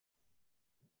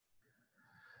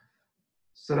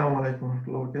Assalamu alaikum wa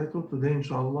rahmatullahi wa barakatuh. Today,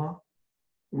 inshallah,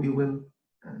 we will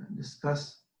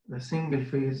discuss the single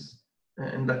phase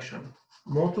induction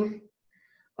motor.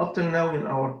 Up till now in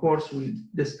our course, we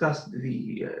discussed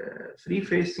the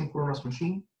three-phase synchronous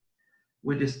machine.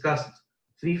 We discussed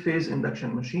three-phase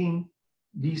induction machine,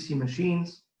 DC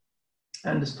machines,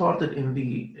 and started in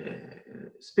the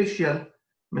special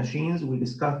machines. We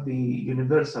discussed the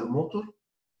universal motor.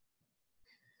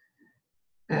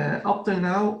 Up till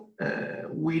now,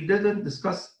 we didn't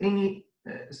discuss any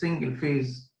single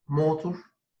phase motor,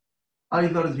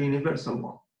 either the universal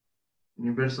one.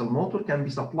 Universal motor can be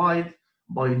supplied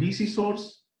by DC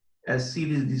source as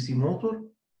series DC motor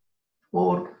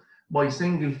or by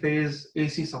single phase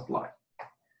AC supply.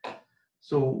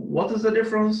 So what is the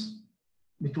difference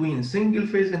between single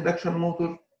phase induction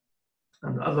motor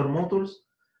and other motors?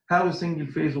 How a single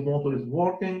phase motor is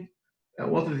working?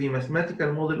 What is the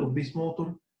mathematical model of this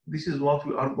motor? This is what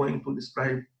we are going to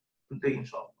describe today,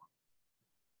 inshallah.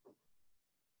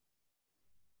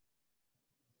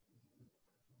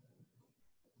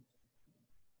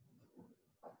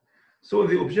 So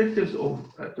the objectives of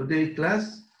today's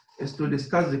class is to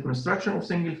discuss the construction of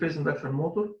single phase induction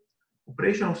motor,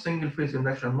 operation of single phase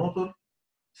induction motor,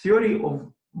 theory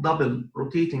of double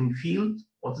rotating field.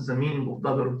 What is the meaning of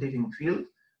double rotating field?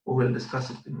 We will discuss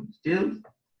it in detail.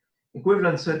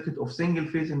 Equivalent circuit of single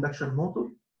phase induction motor,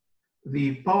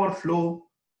 the power flow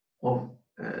of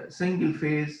single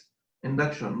phase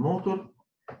induction motor,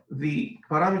 the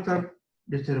parameter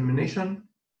determination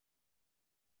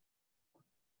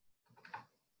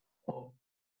of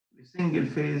the single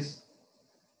phase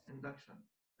induction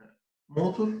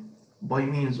motor by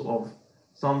means of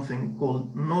something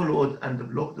called no load and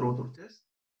blocked rotor test.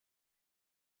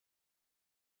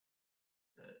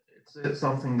 It's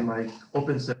something like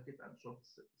open circuit and short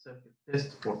circuit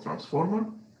test for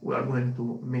transformer. We are going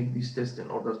to make this test in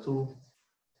order to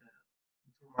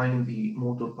determine the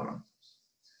motor parameters.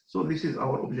 So this is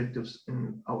our objectives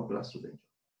in our class today.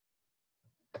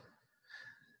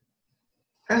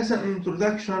 As an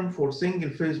introduction for single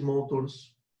phase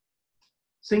motors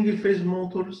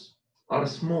are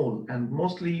small and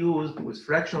mostly used with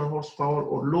fractional horsepower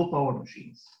or low power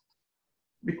machines.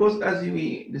 Because as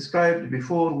we described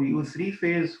before, we use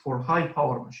three-phase for high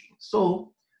power machines.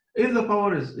 So if the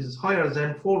power is higher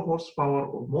than 4 horsepower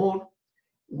or more,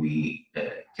 we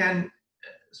can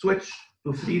switch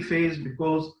to three-phase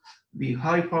because the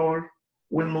high power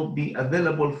will not be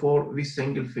available for this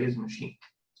single-phase machine.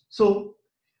 So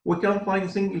we can find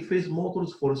single-phase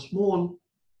motors for small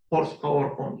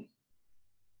horsepower only.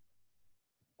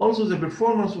 Also, the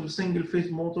performance of single-phase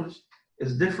motors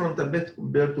is different a bit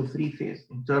compared to three-phase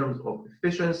in terms of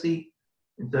efficiency,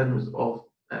 in terms of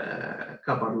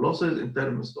copper losses, in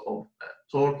terms of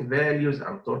torque values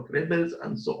and torque ripples,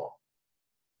 and so on.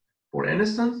 For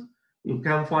instance, you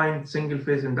can find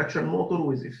single-phase induction motor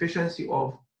with efficiency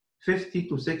of 50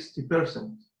 to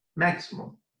 60%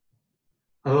 maximum.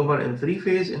 However, in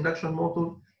three-phase induction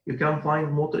motor, you can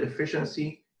find motor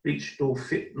efficiency reach to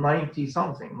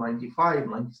 90-something, 95,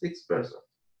 96%.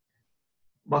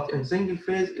 But in single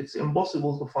phase, it's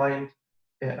impossible to find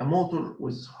a motor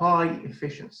with high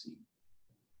efficiency.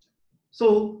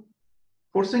 So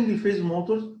for single phase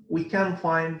motors, we can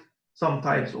find some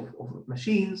types of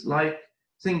machines like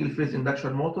single phase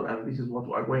induction motor, and this is what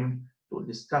we are going to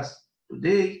discuss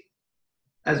today.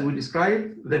 As we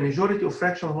described, the majority of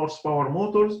fractional horsepower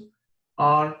motors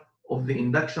are of the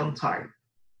induction type.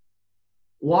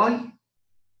 Why?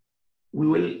 We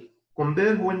will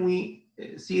compare when we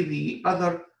see the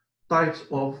other types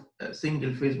of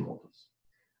single phase motors.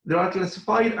 They are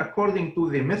classified according to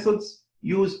the methods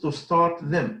used to start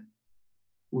them.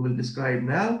 We will describe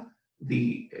now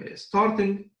the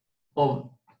starting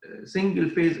of single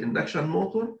phase induction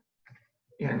motor.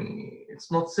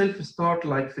 It's not self-start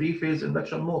like three-phase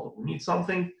induction motor. We need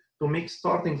something to make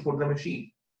starting for the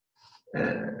machine.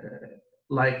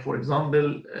 Like, for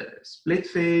example, split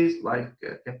phase, like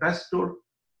capacitor.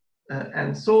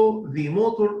 And so the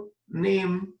motor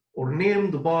named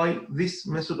by this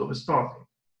method of starting,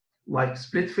 like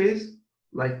split phase,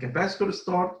 like capacitor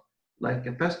start, like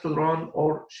capacitor run,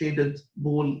 or shaded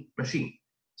pole machine.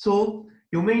 So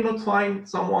you may not find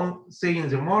someone say in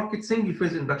the market single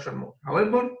phase induction motor.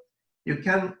 However, you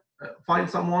can find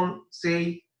someone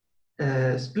say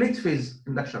split phase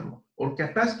induction motor, or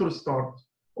capacitor start,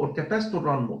 or capacitor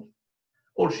run motor,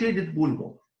 or shaded pole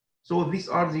motor. So these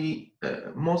are the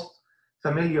most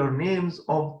familiar names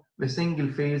of the single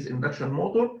phase induction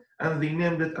motor, and they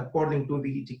named it according to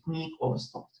the technique of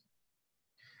starting.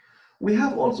 We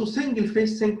have also single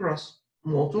phase synchronous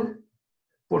motor.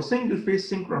 For single phase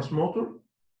synchronous motor,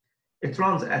 It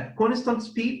runs at constant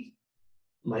speed,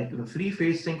 like the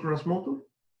three-phase synchronous motor,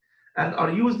 and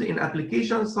are used in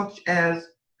applications such as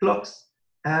clocks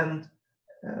and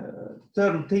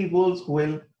turntables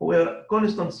where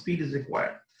constant speed is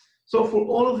required. So for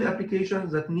all of the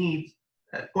applications that need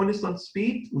constant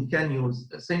speed, we can use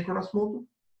a synchronous motor.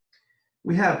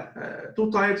 We have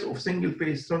two types of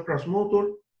single-phase synchronous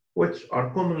motor, which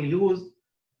are commonly used,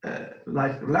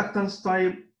 like reluctance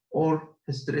type or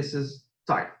hysteresis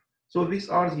type. So these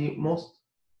are the most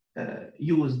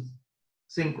used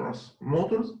synchronous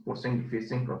motors for single-phase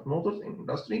synchronous motors in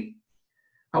industry.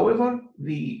 However,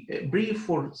 the brief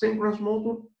for synchronous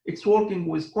motor, it's working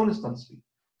with constant speed.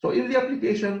 So if the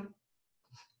application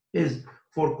is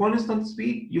for constant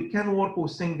speed, you can work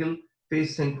with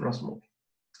single-phase synchronous motor.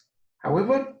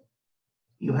 However,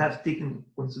 you have taken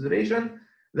consideration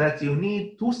that you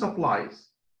need two supplies,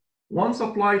 one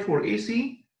supply for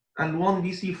AC and one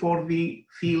DC for the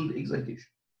field excitation.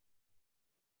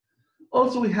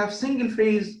 Also, we have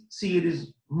single-phase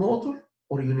series motor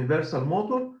or universal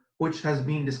motor, which has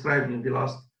been described in the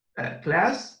last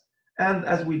class. And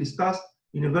as we discussed,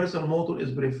 universal motor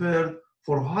is preferred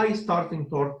for high starting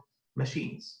torque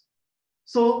machines.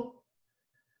 So,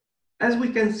 as we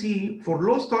can see, for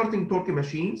low starting torque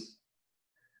machines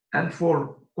and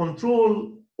for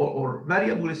control or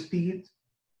variable speed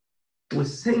with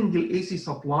single AC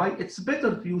supply, it's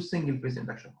better to use single-phase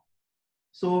induction.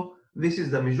 So this is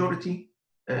the majority.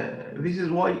 This is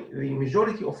why the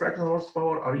majority of fractional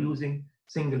horsepower are using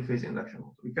single-phase induction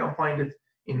motor. We can find it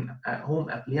in home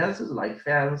appliances like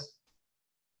fans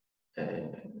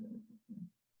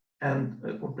and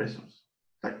compressors.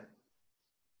 Right.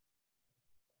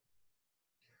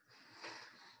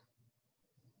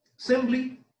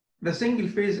 Simply, the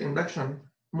single-phase induction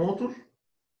motor,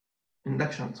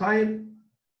 induction type,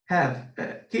 have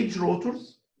cage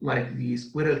rotors like the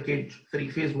squirrel cage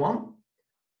 3-phase one,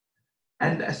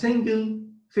 and a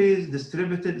single-phase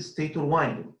distributed stator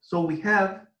winding. So we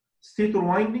have stator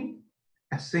winding,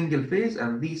 a single phase,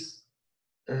 and these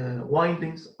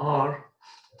windings are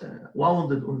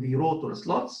wounded on the rotor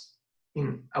slots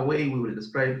in a way we will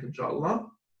describe it, inshallah.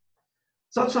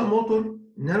 Such a motor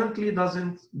inherently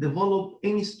doesn't develop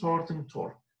any starting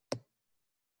torque.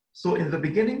 So in the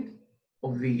beginning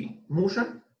of the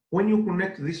motion, when you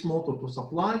connect this motor to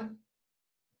supply,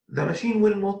 the machine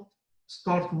will not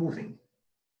start moving.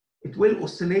 It will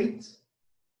oscillate,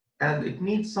 and it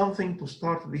needs something to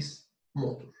start this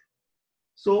motor.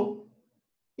 So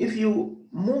if you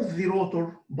move the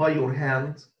rotor by your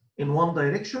hand in one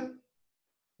direction,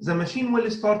 the machine will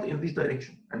start in this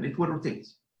direction and it will rotate.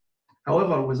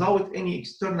 However, without any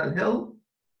external help,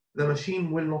 the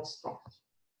machine will not start.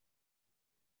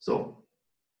 So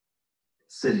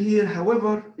still here,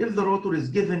 however, if the rotor is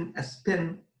given a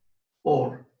spin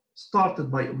or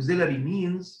started by auxiliary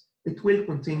means, it will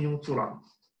continue to run.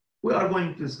 We are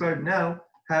going to describe now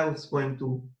how it's going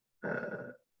to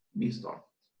be started.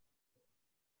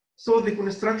 So the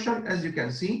construction, as you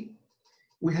can see,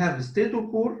 we have the stator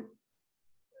core.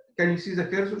 Can you see the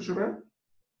cursor, Shabab?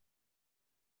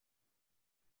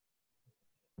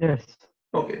 Yes.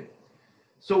 Okay.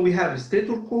 So we have a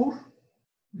stator core.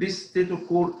 This stator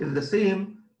core is the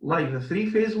same like the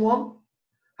 3-phase one.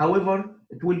 However,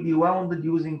 it will be wound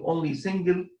using only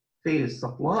single-phase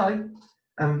supply.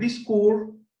 And this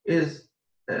core is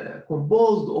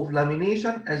composed of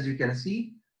lamination. As you can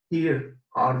see, here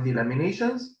are the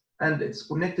laminations, and it's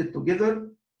connected together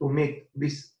to make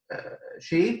this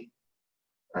shape.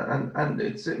 And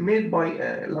it's made by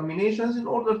laminations in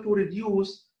order to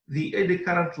reduce the eddy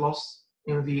current loss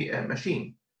in the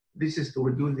machine. This is to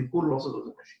reduce the core losses of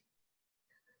the machine.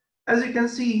 As you can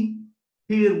see,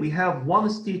 here we have one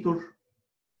stator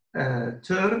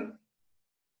turn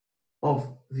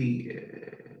of the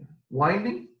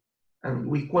winding, and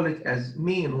we call it as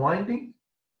main winding.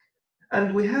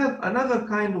 And we have another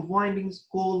kind of windings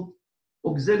called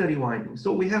auxiliary winding.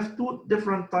 So we have two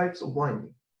different types of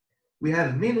winding. We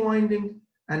have main winding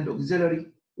and auxiliary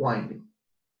winding.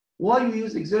 Why we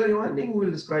use auxiliary winding, we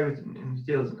will describe it in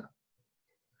details now.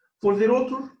 For the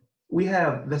rotor, we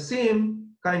have the same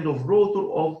kind of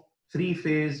rotor of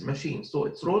 3-phase machine. So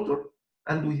it's rotor,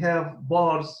 and we have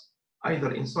bars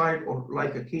either inside or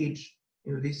like a cage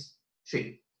in this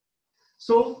shape.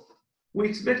 So we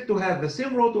expect to have the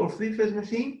same rotor of 3-phase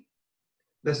machine,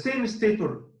 the same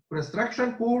stator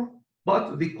construction core,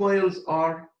 but the coils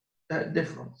are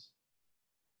different.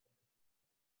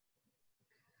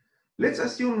 Let's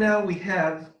assume now we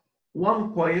have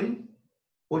one coil,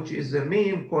 which is the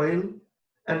main coil,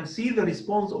 and see the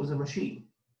response of the machine.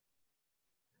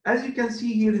 As you can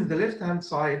see here in the left-hand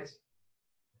side,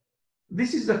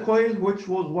 This is the coil which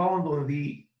was wound on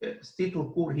the stator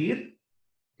core here.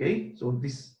 Okay, so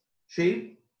this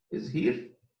shape is here.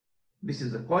 This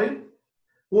is the coil.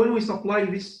 When we supply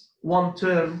this one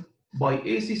term by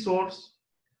AC source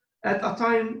at a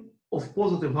time of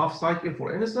positive half cycle,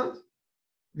 for instance,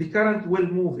 the current will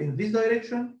move in this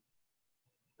direction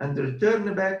and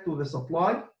return back to the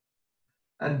supply.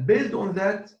 And based on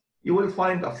that, you will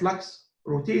find a flux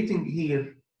rotating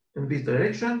here in this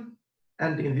direction,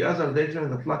 and in the other direction,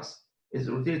 the flux is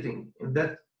rotating in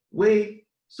that way.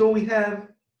 So we have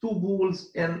two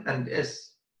poles, N and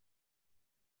S.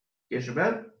 Okay,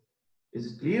 Shabab?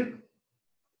 Is it clear?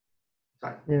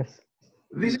 Fine. Yes.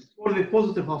 This is for the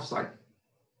positive half cycle.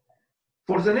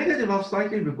 For the negative half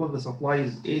cycle, because the supply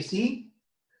is AC,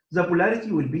 the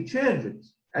polarity will be changed,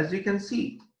 as you can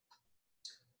see.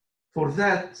 For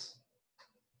that,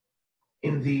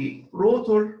 in the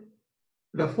rotor,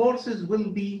 the forces will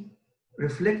be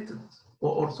reflected,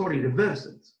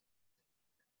 reversed.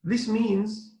 This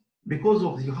means because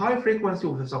of the high frequency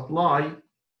of the supply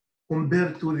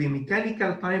compared to the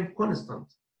mechanical time constant,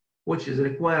 which is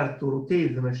required to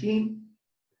rotate the machine,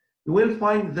 you will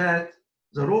find that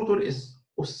the rotor is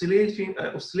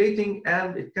oscillating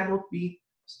and it cannot be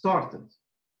started.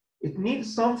 It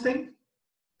needs something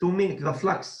to make the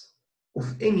flux of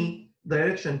any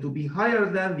direction to be higher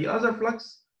than the other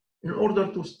flux in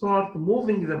order to start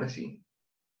moving the machine.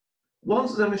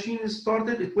 Once the machine is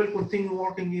started, it will continue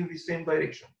working in the same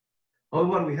direction.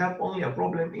 However, we have only a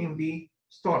problem in the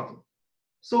starting.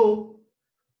 So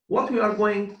what we are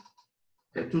going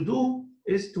to do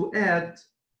is to add,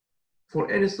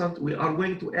 for instance, we are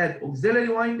going to add auxiliary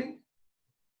winding,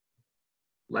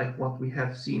 like what we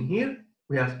have seen here.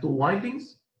 We have two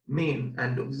windings, main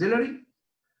and auxiliary.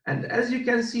 And as you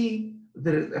can see,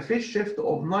 there is a phase shift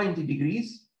of 90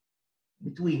 degrees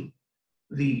between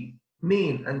the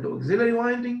main and auxiliary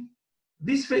winding.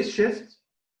 This phase shift,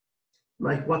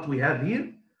 like what we have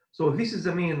here. So this is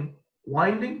the main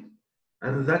winding,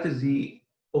 and that is the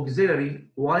auxiliary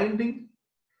winding.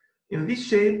 In this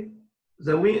shape,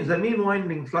 the main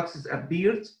winding fluxes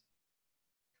appeared,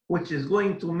 which is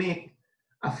going to make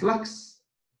a flux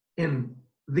in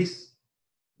this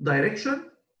direction.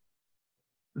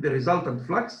 The resultant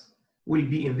flux will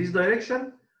be in this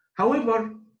direction.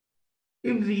 However,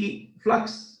 if the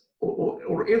flux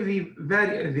or if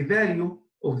the value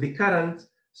of the current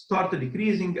start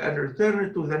decreasing and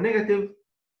return to the negative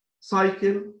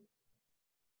cycle,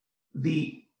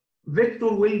 the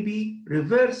vector will be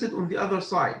reversed on the other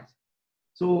side.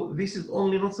 So this is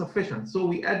only not sufficient. So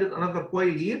we added another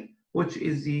coil here, which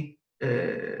is the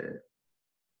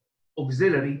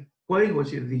auxiliary coil,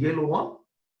 which is the yellow one.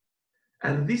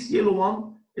 And this yellow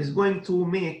one is going to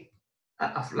make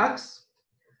a flux,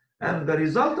 and the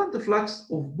resultant flux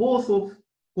of both of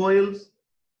coils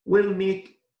will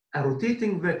make a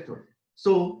rotating vector.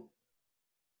 So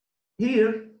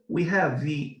here we have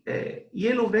the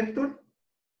yellow vector,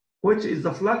 which is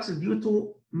the flux due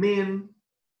to main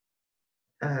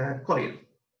coil.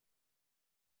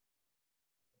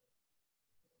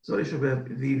 Sorry,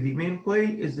 Shabab, the main coil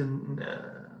is in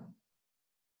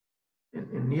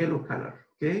yellow color,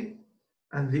 okay?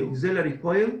 And the auxiliary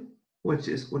coil, which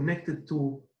is connected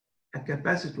to a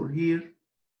capacitor here,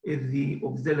 is the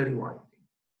auxiliary winding.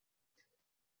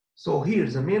 So here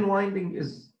the main winding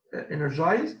is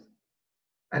energized,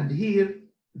 and here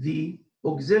the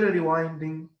auxiliary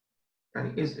winding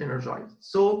is energized.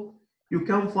 So you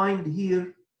can find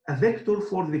here a vector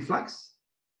for the flux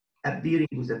appearing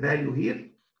with a value here.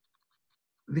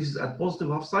 This is a positive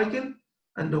half cycle,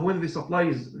 and when the supply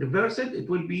is reversed, it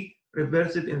will be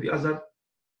reversed in the other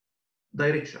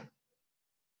direction.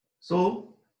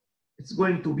 So it's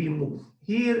going to be moved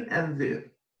here and there.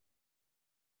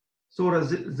 So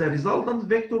the resultant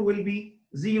vector will be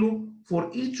 0 for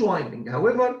each winding.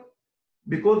 However,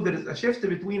 because there is a shift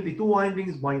between the two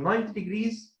windings by 90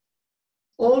 degrees,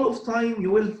 all of time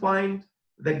you will find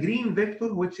the green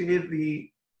vector, which is the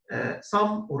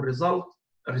sum or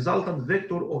resultant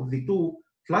vector of the two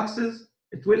fluxes.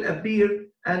 It will appear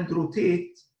and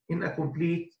rotate in a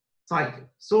complete cycle.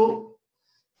 So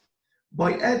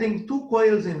by adding two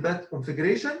coils in that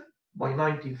configuration by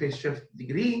 90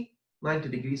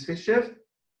 degrees phase shift,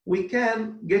 we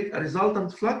can get a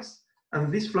resultant flux,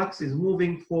 and this flux is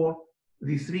moving for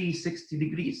the 360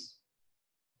 degrees.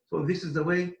 So this is the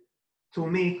way to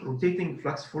make rotating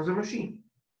flux for the machine.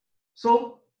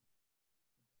 So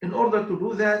in order to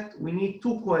do that, we need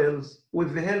two coils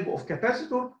with the help of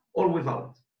capacitor or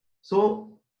without.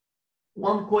 So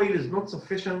one coil is not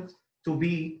sufficient to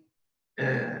be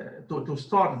to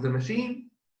start the machine.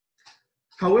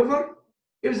 However,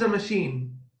 if the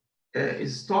machine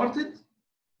is started,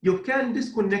 you can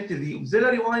disconnect the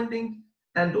auxiliary winding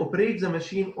and operate the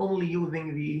machine only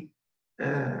using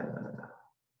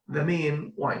the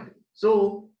main winding.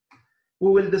 So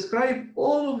we will describe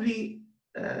all of the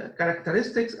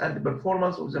characteristics and the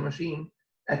performance of the machine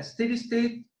at steady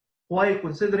state while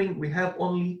considering we have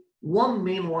only one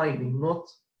main winding, not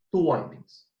two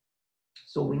windings.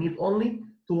 So we need only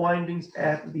two windings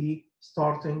at the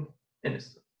starting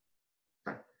instant.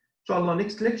 Inshallah,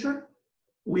 next lecture,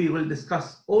 we will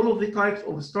discuss all of the types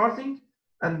of starting,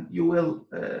 and you will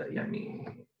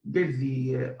get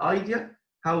the idea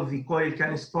how the coil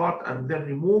can start and then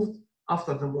removed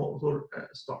after the motor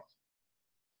starts.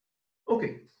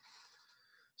 Okay,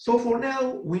 so for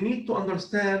now, we need to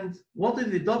understand what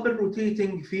is the double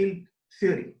rotating field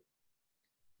theory.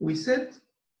 We said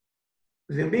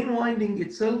the main winding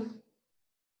itself,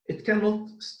 it cannot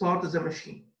start the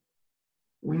machine.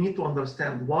 We need to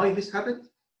understand why this happened,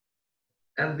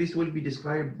 and this will be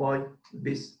described by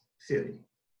this theory.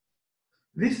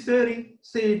 This theory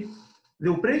said the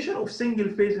operation of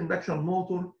single-phase induction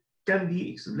motor can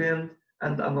be explained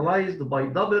and analyzed by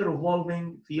double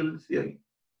revolving field theory.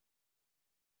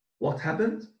 What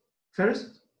happened?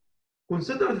 First,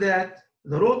 consider that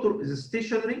the rotor is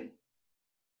stationary,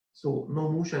 so no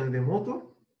motion in the motor,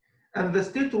 and the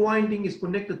stator winding is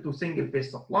connected to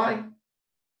single-phase supply.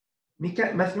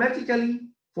 Mathematically,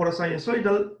 for a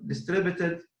sinusoidal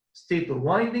distributed stator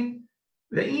winding,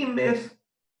 the EMF,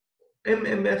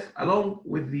 MMF, along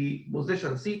with the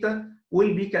position theta,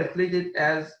 will be calculated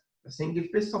as a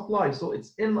single-phase supply. So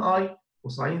it's Ni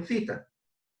cosine theta.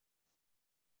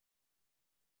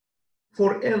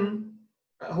 For N,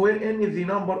 where N is the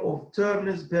number of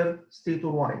turns per stator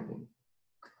winding.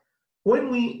 When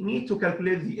we need to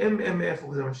calculate the MMF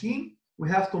of the machine, we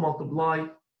have to multiply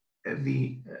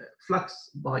the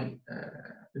flux by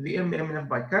the MMF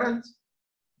by current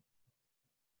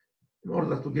in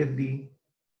order to get the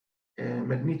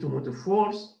magnetomotive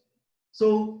force.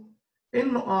 So Ni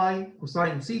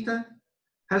cosine theta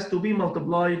has to be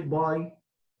multiplied by,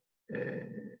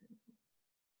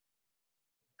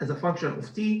 as a function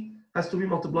of t, has to be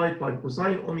multiplied by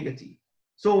cosine omega t.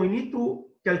 So we need to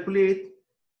calculate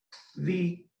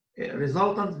the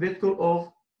resultant vector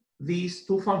of these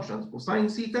two functions, cosine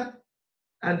theta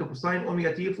and cosine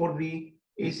omega t for the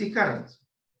AC current.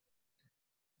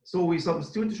 So we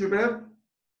substitute shabab,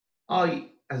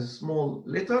 I as a small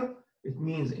letter, it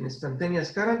means instantaneous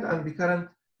current, and the current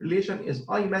relation is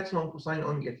I maximum cosine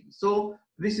omega t. So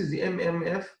this is the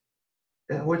MMF,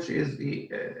 which is the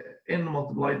N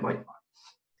multiplied by I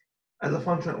as a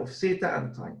function of theta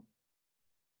and time.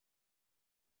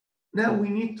 Now we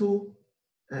need to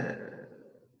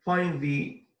find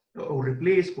or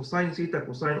replace cosine theta,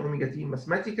 cosine omega t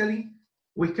mathematically.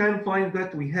 We can find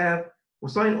that we have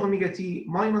cosine omega t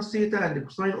minus theta and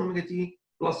cosine omega t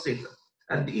plus theta,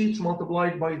 and each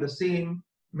multiplied by the same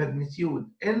magnitude,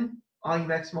 N, I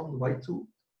maximum by 2.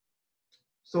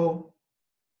 So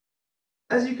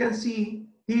as you can see,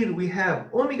 here we have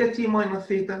omega t minus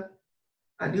theta,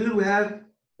 and here we have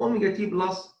omega t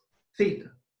plus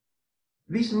theta.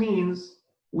 This means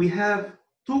we have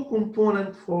two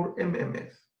components for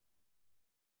MMF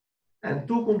and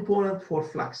two components for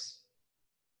flux.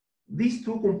 These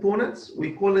two components,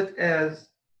 we call it as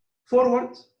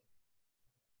forward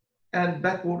and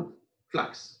backward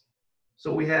flux.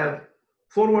 So we have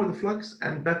forward flux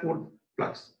and backward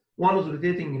flux. One is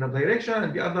rotating in a direction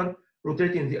and the other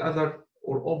rotating in the other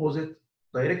or opposite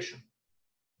direction.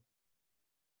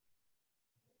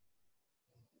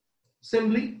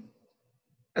 Simply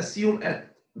assume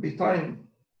at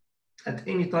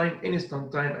any time,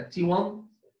 instant time at T1,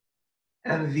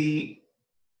 and the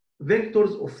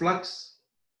vectors of flux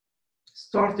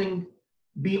starting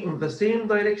be on the same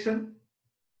direction,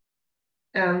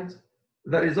 and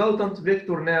the resultant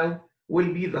vector now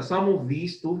will be the sum of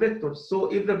these two vectors.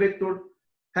 So if the vector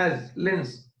has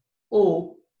length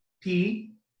OP,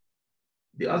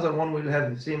 the other one will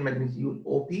have the same magnitude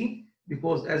OP,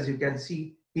 because as you can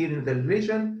see here in the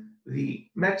relation, the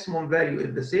maximum value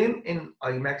is the same,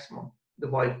 Ni maximum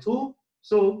divided 2.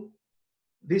 So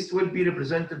this will be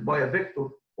represented by a vector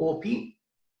OP.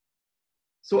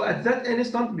 So at that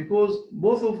instant, because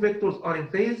both of vectors are in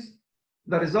phase,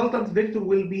 the resultant vector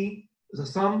will be the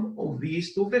sum of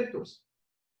these two vectors.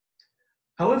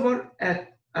 However,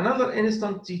 at another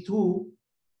instant T2,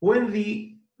 when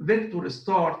the vector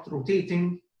starts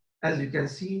rotating, as you can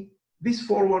see, this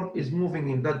forward is moving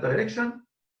in that direction,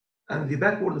 and the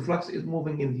backward flux is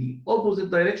moving in the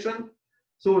opposite direction.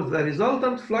 So the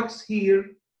resultant flux here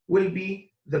will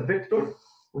be the vector,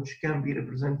 which can be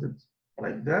represented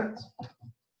like that.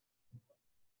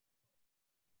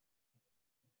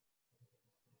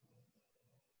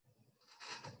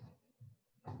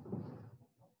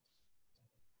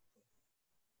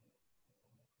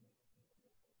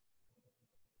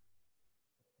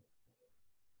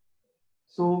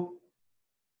 So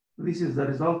this is the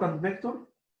resultant vector,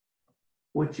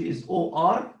 which is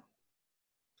OR.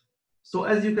 So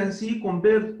as you can see,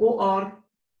 compared OR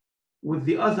with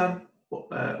the other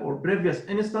or previous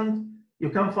instant, you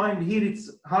can find here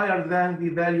it's higher than the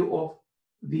value of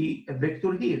the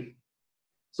vector here.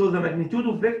 So the magnitude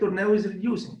of vector now is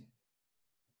reducing.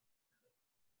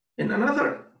 In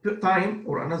another time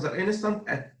or another instant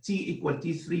at t equal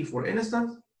t3 for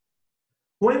instance,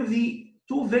 when the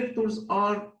two vectors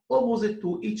are opposite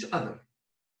to each other.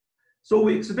 So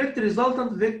we expect the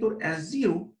resultant vector as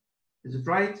 0, is it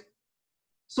right?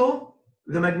 So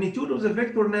the magnitude of the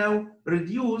vector now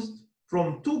reduced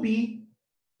from 2b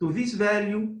to this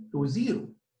value to 0.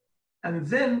 And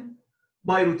then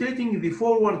by rotating the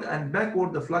forward and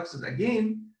backward the fluxes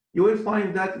again, you will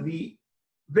find that the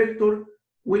vector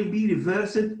will be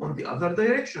reversed on the other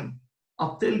direction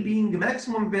until being the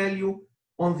maximum value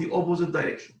on the opposite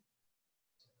direction.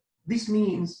 This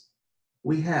means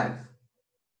we have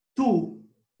two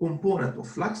components of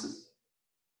fluxes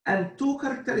and two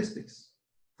characteristics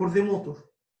for the motor.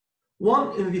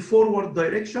 One in the forward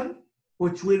direction,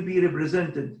 which will be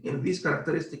represented in this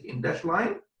characteristic in dashed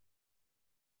line.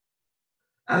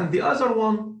 And the other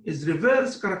one is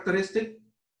reverse characteristic,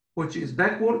 which is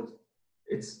backward.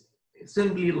 It's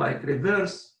simply like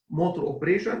reverse motor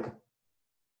operation,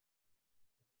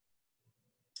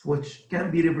 which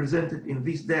can be represented in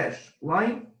this dash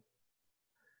line.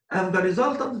 And the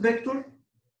resultant vector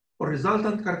or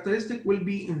resultant characteristic will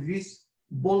be in this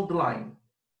bold line.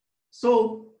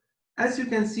 So as you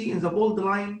can see in the bold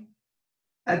line,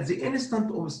 at the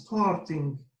instant of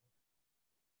starting,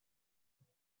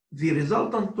 the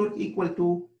resultant torque equal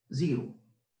to 0.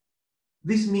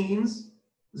 This means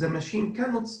the machine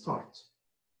cannot start.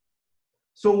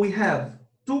 So we have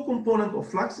two components of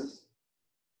fluxes,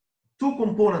 two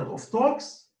components of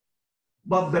torques,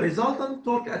 but the resultant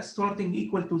torque at starting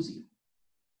equal to 0.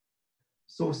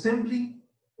 So simply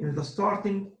in the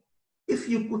starting, if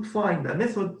you could find a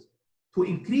method to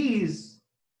increase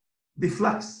the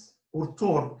flux or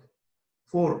torque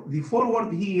for the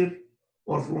forward here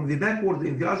or from the backward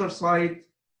in the other side,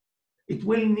 it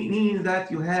will mean that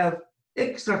you have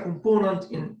extra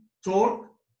component in torque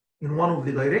in one of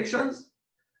the directions,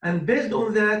 and based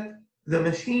on that, the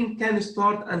machine can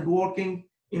start and working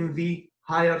in the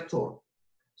higher torque.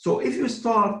 So if you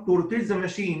start to rotate the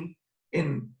machine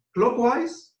in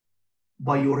clockwise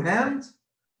by your hand,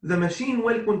 the machine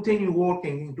will continue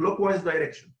working in clockwise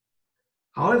direction.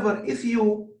 However, if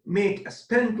you make a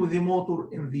spin to the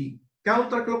motor in the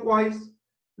counterclockwise,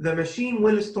 the machine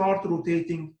will start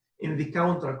rotating in the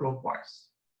counterclockwise.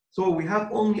 So we have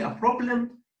only a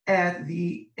problem at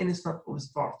the instant of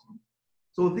starting.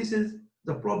 So this is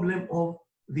the problem of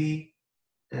the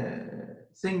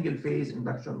single phase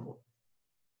induction motor.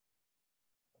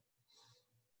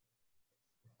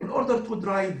 In order to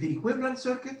drive the equivalent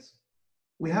circuit,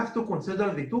 we have to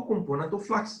consider the two components of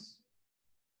fluxes.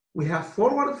 We have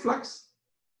forward flux,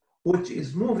 which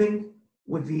is moving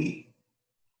with the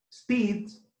speed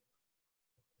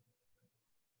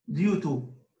due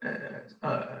to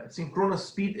synchronous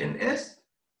speed ns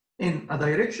in a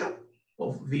direction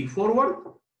of the forward.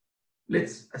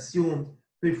 Let's assume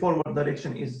the forward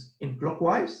direction is in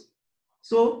clockwise.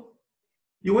 So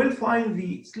you will find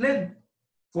the sled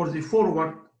for the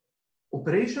forward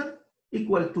operation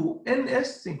equal to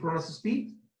ns, synchronous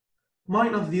speed,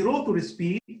 minus the rotary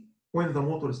speed when the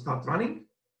motor starts running,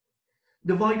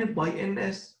 divided by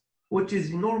ns, which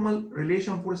is the normal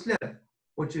relation for sled,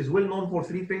 which is well known for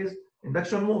three-phase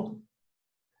induction motor.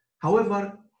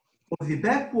 However, for the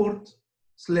backward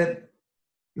sled,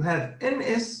 you have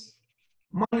ns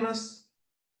minus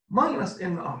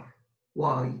nr.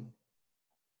 Why?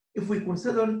 If we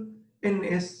consider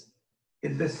ns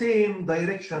is the same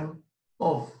direction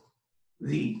of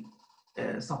the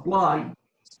supply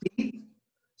speed,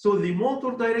 so the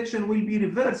motor direction will be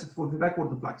reversed for the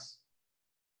backward flux,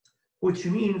 which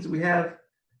means we have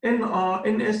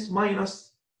ns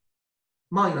minus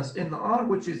nr,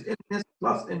 which is ns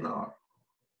plus nr.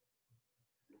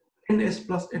 ns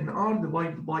plus nr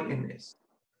divided by ns.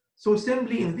 So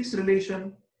simply in this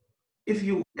relation, if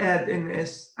you add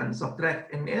ns and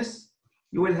subtract ns,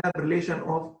 you will have a relation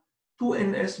of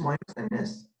 2ns minus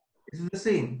ns. It's the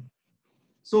same.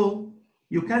 So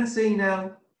you can say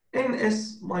now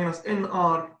ns minus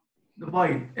nr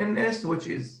divide ns, which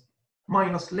is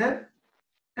minus left,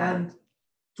 and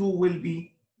 2 will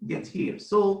be get here.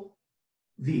 So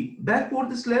the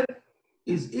backward sled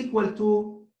is equal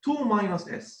to 2 minus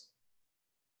s.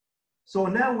 So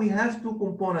now we have two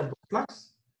components of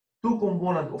flux, two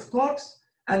components of torques,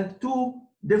 and two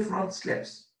different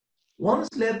slabs. One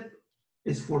slab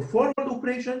is for forward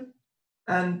operation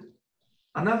and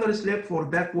another slab for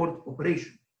backward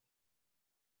operation.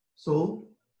 So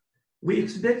we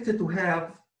expect to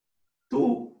have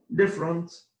two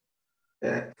different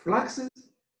fluxes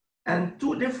and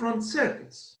two different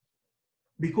circuits,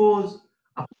 because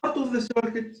a part of the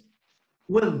circuit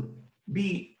will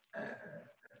be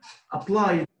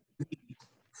applied to the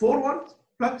forward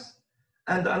flux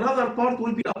and another part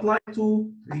will be applied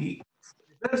to the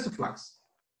reverse flux.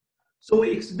 So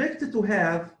we expect to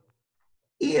have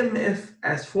EMF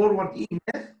as forward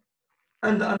EMF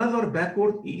and another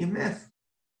backward EMF.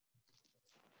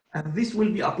 And this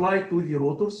will be applied to the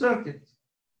rotor circuit.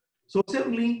 So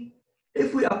simply,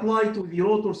 if we apply to the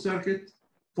rotor circuit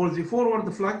for the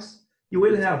forward flux, you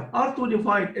will have R2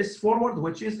 divided S forward,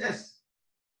 which is S.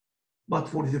 But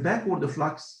for the backward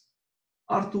flux,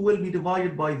 R2 will be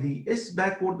divided by the S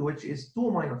backward, which is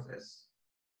 2 minus S.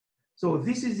 So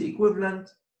this is the equivalent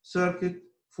circuit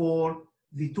for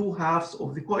the two halves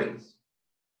of the coils.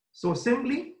 So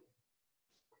simply,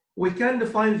 we can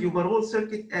define the overall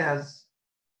circuit as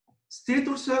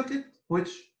stator circuit, which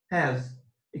has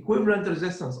equivalent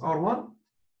resistance R1,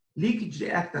 leakage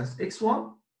reactance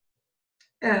X1,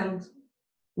 and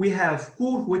we have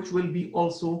core, which will be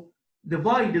also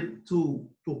divided to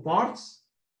two parts.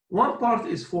 One part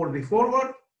is for the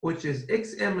forward, which is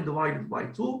XM divided by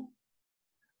 2,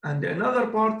 and another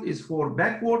part is for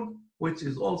backward, which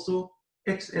is also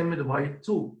XM divided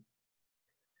 2.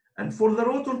 And for the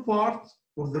rotor part,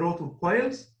 for the rotor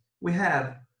coils, we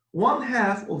have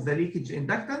 1/2 of the leakage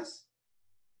inductance,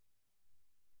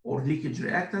 or leakage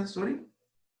reactance, sorry,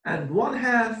 and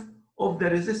 1/2 of the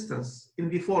resistance in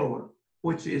the forward,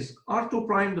 which is R2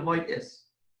 prime divided S.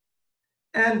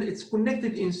 And it's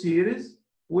connected in series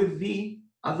with the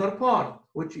other part,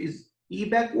 which is E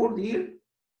backward here,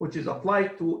 which is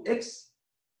applied to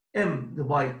XM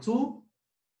divided 2.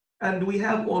 And we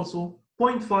have also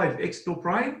 0.5 X2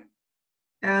 prime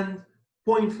and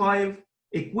 0.5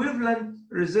 equivalent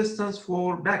resistance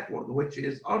for backward, which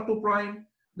is R2 prime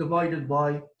divided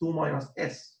by 2 minus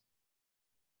S.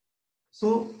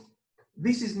 So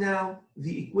this is now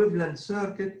the equivalent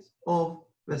circuit of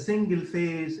the single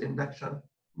phase induction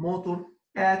motor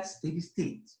at steady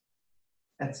state.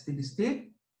 At steady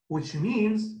state, which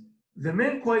means the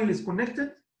main coil is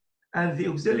connected and the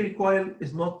auxiliary coil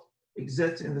is not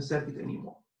exists in the circuit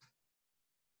anymore.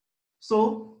 So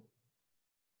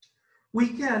we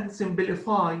can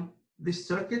simplify this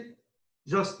circuit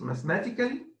just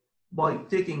mathematically by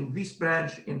taking this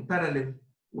branch in parallel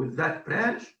with that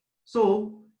branch.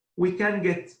 So we can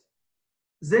get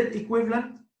Z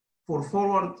equivalent for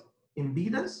forward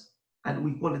impedance, and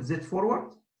we call it Z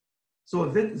forward.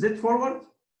 So Z forward,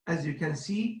 as you can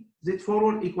see, Z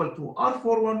forward equal to R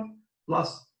forward plus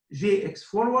JX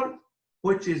forward,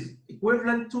 which is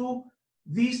equivalent to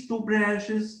these two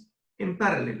branches in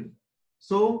parallel.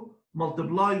 So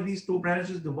multiply these two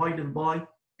branches divided by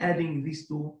adding these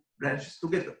two branches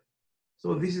together.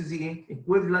 So this is the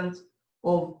equivalent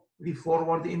of the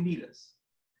forward impedance.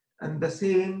 And the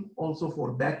same also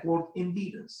for backward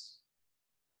impedance.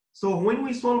 So when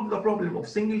we solve the problem of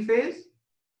single phase,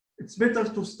 it's better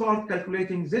to start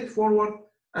calculating Z forward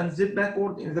and Z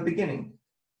backward in the beginning.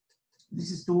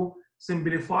 This is to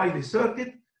simplify the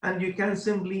circuit, and you can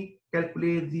simply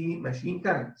calculate the machine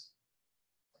current.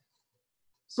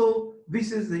 So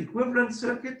this is the equivalent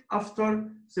circuit after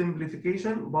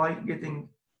simplification by getting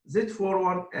Z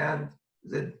forward and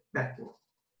Z backward.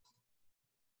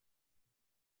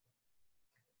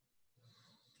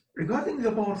 Regarding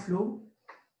the power flow,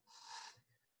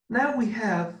 now we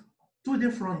have two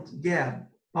different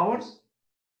gap powers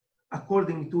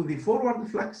according to the forward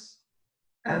flux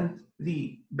and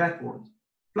the backward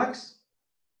flux.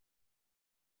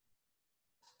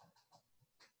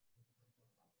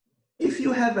 If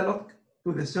you have a look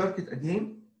to the circuit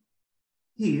again,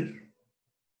 here,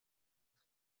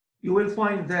 you will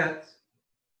find that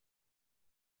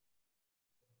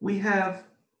we have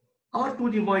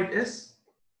R2 divided S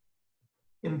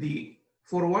in the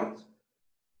forward,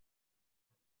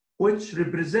 which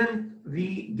represent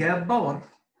the gap power.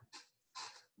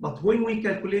 But when we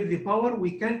calculate the power,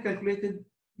 we can calculate it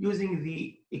using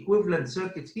the equivalent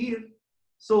circuit here.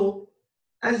 So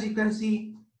as you can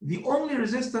see, the only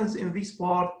resistance in this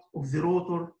part of the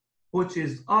rotor, which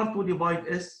is R2 divided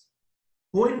S,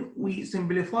 when we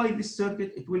simplify this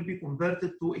circuit, it will be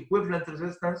converted to equivalent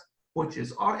resistance, which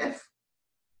is RF.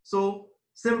 So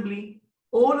simply,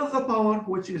 all of the power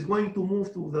which is going to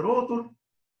move to the rotor,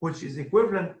 which is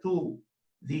equivalent to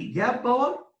the gap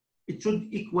power, it should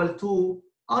equal to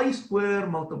I square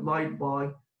multiplied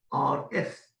by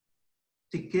RF.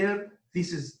 Take care.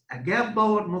 this is a gap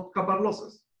power, not copper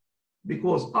losses,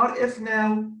 because RF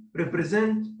now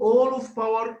represent all of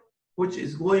power which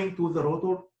is going to the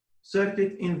rotor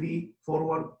circuit in the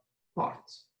forward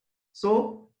parts.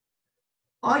 So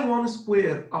I1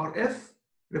 square RF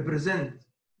represent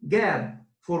gap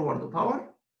forward power,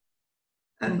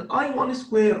 and I1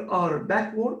 square R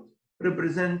backward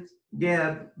represent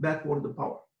gap backward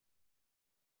power.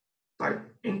 Right.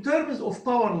 In terms of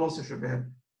power loss, شباب,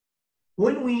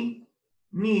 when we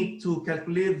need to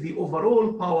calculate the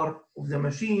overall power of the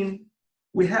machine,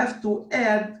 we have to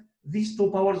add these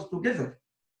two powers together.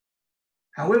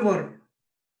 However,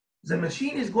 the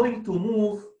machine is going to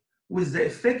move with the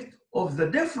effect of the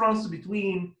difference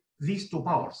between these two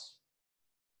powers.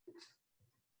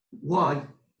 Why?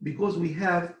 Because we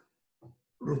have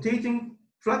rotating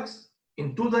flux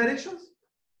in two directions,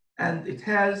 and it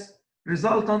has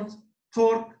resultant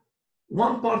torque,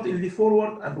 one part in the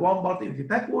forward and one part in the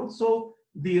backward. So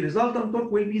the resultant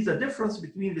torque will be the difference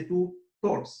between the two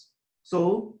torques.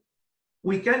 So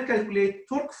we can calculate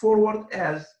torque forward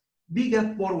as B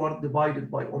gap forward divided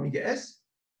by omega S,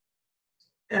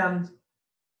 and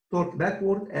torque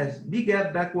backward as B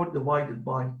gap backward divided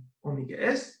by omega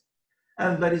S.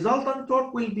 And the resultant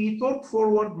torque will be torque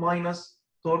forward minus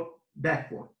torque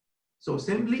backward. So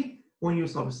simply, when you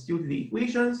substitute the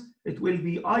equations, it will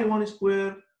be I1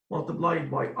 squared multiplied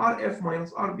by RF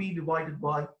minus RB divided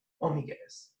by omega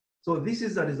S. So this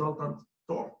is the resultant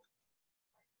torque.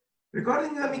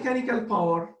 Regarding the mechanical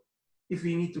power, if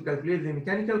we need to calculate the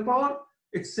mechanical power,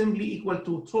 it's simply equal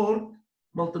to torque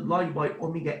multiplied by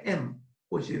omega M,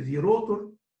 which is the rotor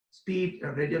speed in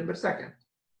radian per second.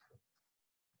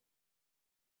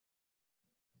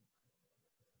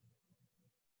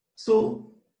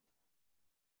 So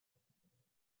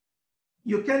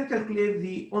you can calculate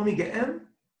the omega M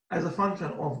as a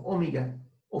function of omega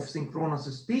of synchronous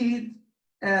speed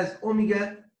as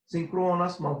omega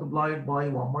synchronous multiplied by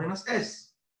 1 minus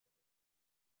S.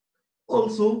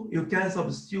 Also, you can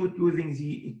substitute using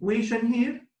the equation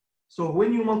here. So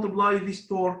when you multiply this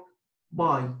torque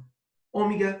by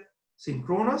omega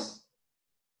synchronous,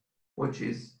 which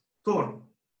is torque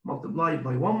multiplied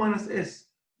by 1 minus S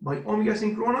by omega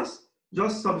synchronous,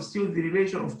 just substitute the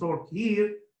relation of torque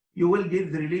here, you will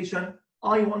get the relation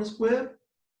I1 squared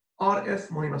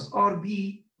RF minus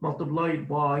RB multiplied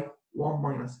by 1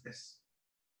 minus S.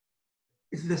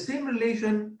 It's the same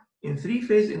relation in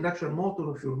three-phase induction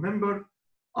motor, if you remember,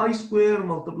 I squared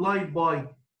multiplied by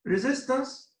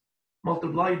resistance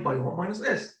multiplied by 1 minus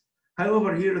S.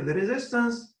 However, here the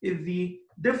resistance is the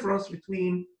difference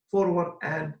between forward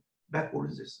and backward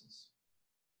resistance.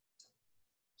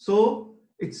 So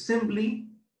it's simply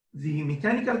the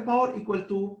mechanical power equal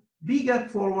to B gap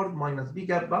forward minus B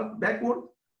gap backward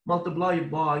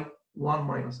multiplied by 1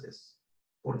 minus S.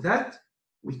 For that,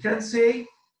 we can say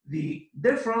the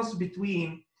difference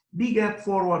between B gap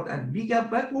forward and B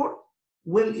gap backward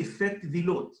will affect the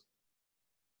load.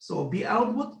 So B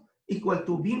output equal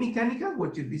to B mechanical,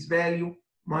 which is this value,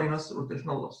 minus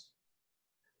rotational loss.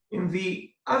 In the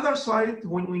other side,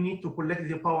 when we need to collect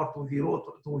the power to the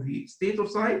rotor, to the stator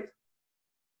side,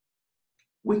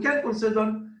 we can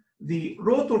consider the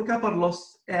rotor copper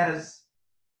loss as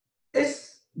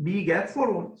S B gap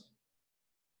forward.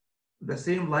 The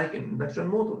same like in induction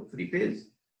motor, three-phase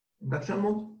induction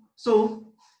motor.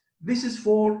 So this is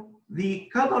for the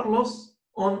copper loss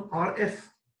on RF.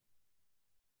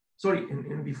 Sorry,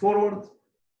 in the forward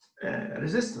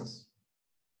resistance.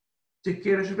 Take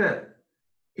care, Shabab.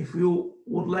 If you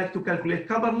would like to calculate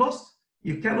copper loss,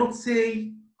 you cannot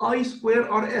say I square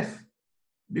RF,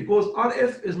 because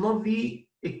RF is not the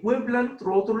equivalent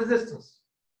rotor resistance.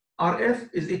 RF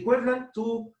is equivalent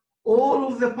to all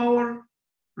of the power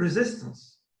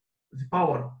resistance, the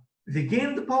power, the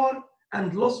gained power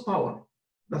and lost power,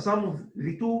 the sum of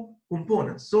the two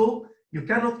components. So you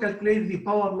cannot calculate the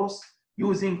power loss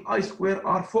using I square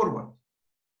R forward.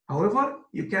 However,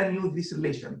 you can use this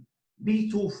relation.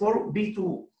 B2 for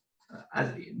B2, as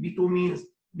B2 means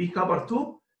B copper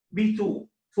 2, B2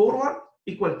 forward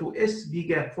equal to S B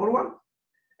gap forward,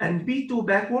 and B2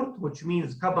 backward, which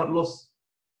means copper loss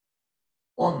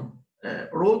on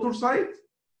rotor side,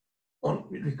 on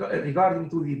regarding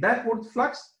to the backward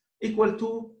flux, equal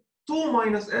to 2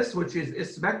 minus S, which is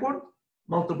S backward,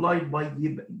 multiplied by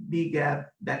the B gap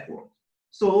backward.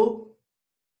 So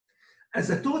as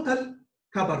a total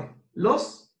copper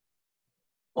loss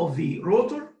of the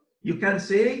rotor, you can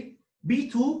say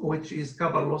B2, which is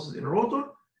copper losses in rotor,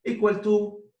 equal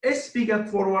to S B gap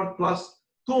forward plus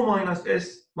 2 minus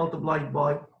S multiplied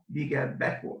by B gap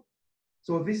backward.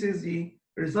 So this is the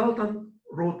resultant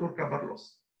rotor copper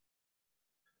loss.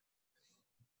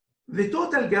 the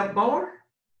total gap power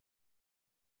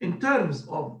in terms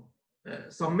of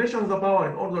summation of the power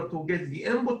in order to get the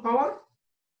input power,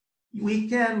 we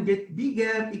can get B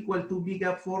gap equal to B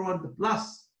gap forward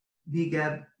plus B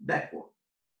gap backward.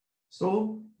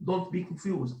 So don't be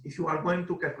confused. If you are going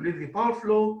to calculate the power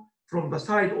flow from the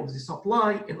side of the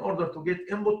supply in order to get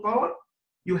input power,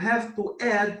 you have to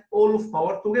add all of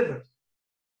power together.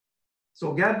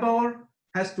 So gap power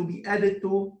has to be added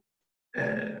to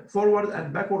forward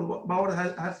and backward power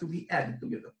has to be added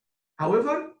together.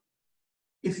 However,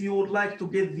 if you would like to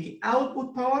get the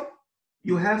output power,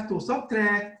 you have to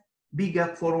subtract B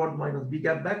gap forward minus B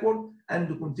gap backward and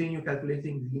to continue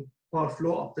calculating the power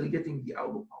flow up till getting the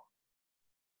output power.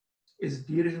 Is it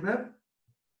clear, Shabab?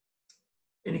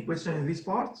 Any question in this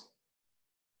part?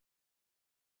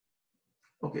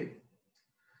 Okay.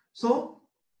 So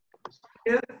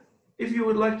here, if you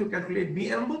would like to calculate B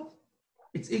input,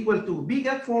 it's equal to B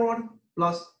gap forward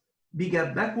plus B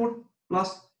gap backward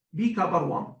plus B copper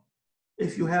 1.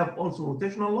 If you have also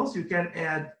rotational loss, you can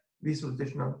add this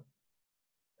rotational,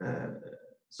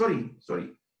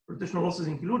 rotational loss is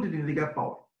included in the gap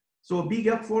power. So B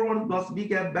gap forward plus B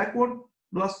gap backward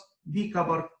plus B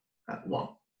copper 1.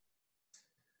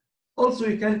 Also,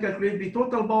 you can calculate the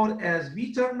total power as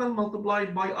V terminal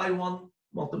multiplied by I1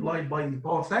 multiplied by the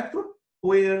power factor,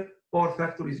 where power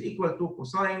factor is equal to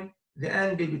cosine the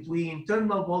angle between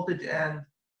terminal voltage and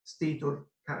stator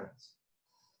currents.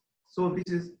 So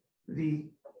this is the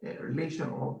relation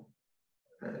of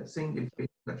single phase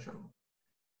induction.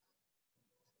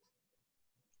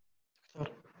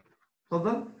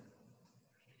 تفضل.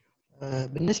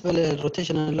 بالنسبة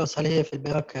للروتيشنال لوس هل هي في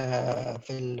الباك في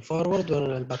الفورورد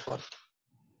ولا الباكورد؟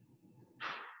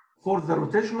 For the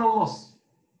rotational loss.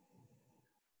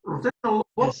 Rotational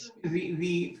loss, yes.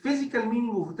 The physical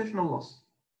meaning of rotational loss.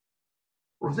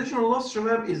 Rotational loss,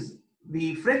 Shabab, is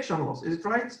the friction loss, is it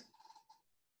right?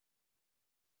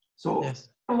 So yes.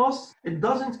 Loss, it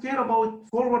doesn't care about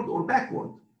forward or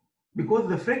backward because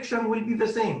the friction will be the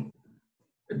same.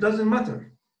 It doesn't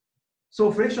matter. So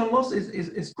friction loss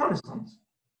is constant.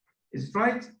 Is it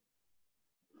right?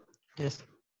 Yes.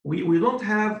 We don't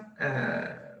have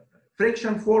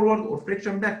friction forward or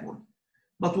friction backward,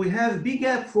 but we have B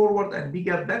gap forward and B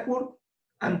gap backward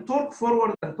and torque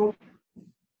forward and torque.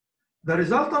 The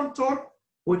resultant torque,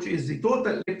 which is the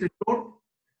total electric torque,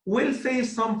 will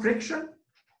face some friction,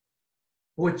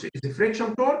 which is the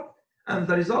friction torque, and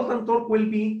the resultant torque will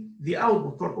be the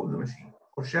output torque of the machine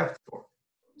or shaft torque.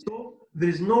 So there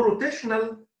is no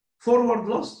rotational forward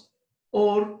loss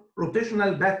or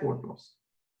rotational backward loss.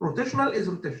 Rotational is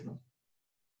rotational.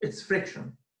 It's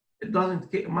friction. It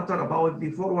doesn't matter about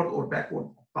the forward or backward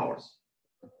powers.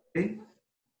 Okay?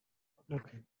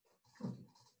 Okay.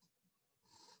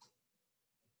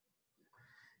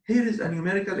 Here is a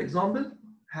numerical example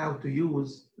how to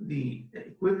use the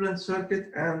equivalent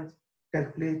circuit and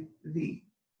calculate the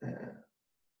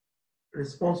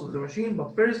response of the machine.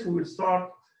 But first we will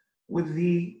start with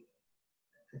the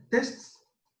tests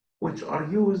which are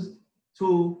used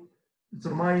to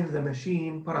determine the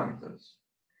machine parameters.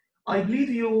 I believe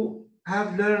you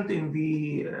have learned in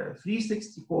the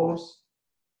 360 course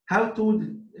how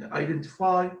to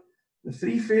identify the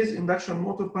three-phase induction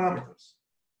motor parameters.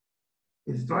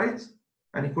 Is it right?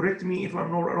 And correct me if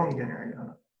I'm not wrong.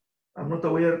 I'm not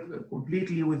aware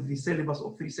completely with the syllabus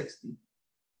of 360.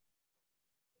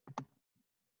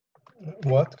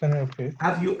 What can you repeat?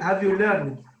 Have you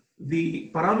learned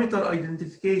the parameter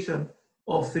identification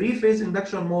of three-phase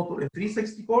induction motor in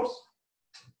 360 course?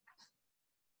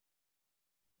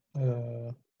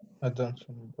 I don't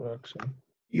remember actually.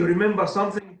 You remember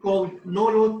something called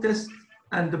no-load test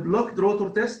and the blocked rotor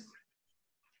test?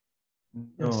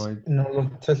 No,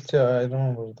 no-load test. Yeah, I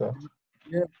remember that.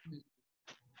 Yeah.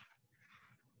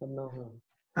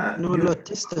 No-load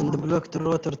test and blocked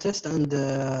rotor test and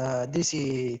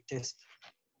DC test.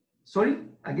 Sorry,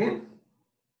 again?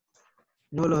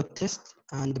 No-load test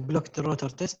and blocked rotor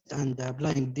test and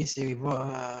applying DC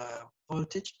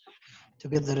voltage to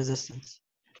get the resistance.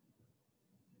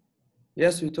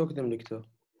 Yes, we took them, Victor.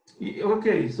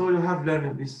 Okay, so you have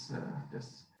learned this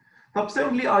test.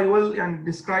 Simply, I will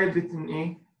describe it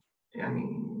in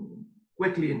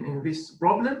quickly in this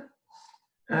problem.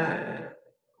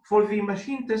 For the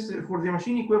machine test, for the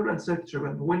machine equivalent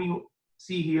circuit, when you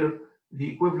see here the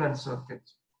equivalent circuit,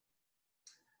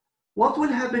 what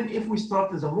will happen if we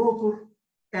start the motor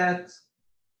at,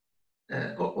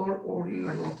 or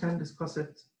you can discuss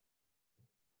it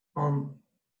on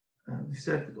the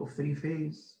circuit of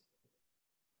three-phase.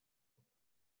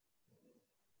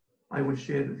 I will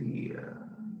share the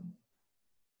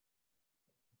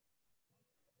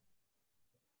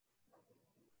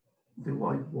the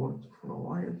whiteboard for a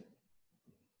while.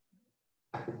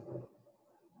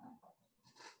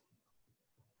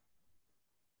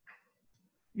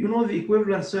 You know the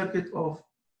equivalent circuit of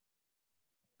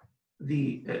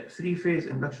the three-phase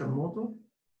induction motor?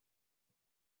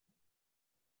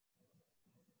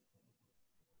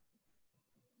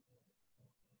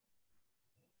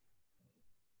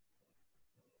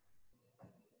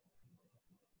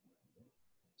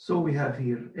 So we have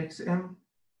here XM,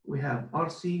 we have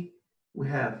RC, we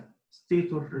have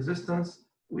stator resistance,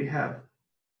 we have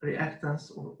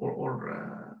reactance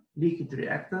or leakage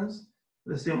reactance.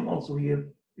 The same also here,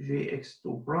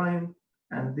 JX2 prime,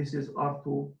 and this is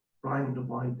R2 prime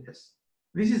divided S.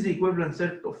 This is the equivalent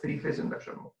circuit of three-phase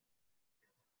induction motor.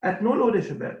 At no load,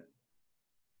 شباب,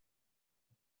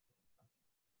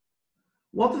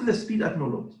 what is the speed at no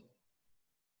load?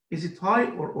 Is it high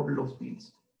or low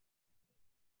speeds?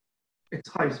 It's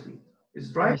high speed.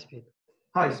 Is right? High speed.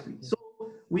 High speed. So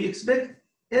we expect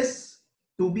S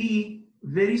to be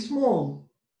very small.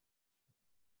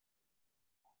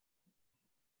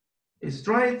 Is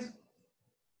right?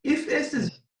 If S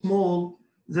is small,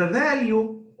 the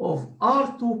value of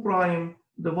R2 prime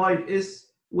divided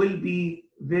S will be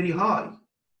very high.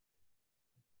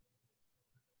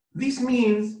 This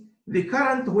means the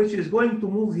current which is going to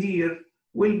move here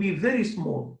will be very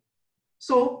small.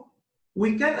 So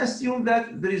we can assume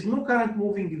that there is no current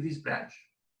moving in this branch.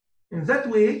 In that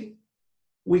way,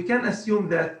 we can assume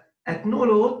that at no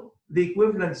load, the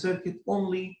equivalent circuit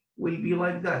only will be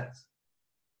like that.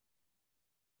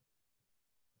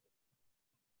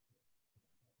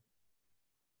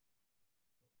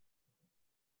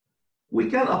 We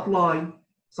can apply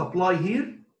supply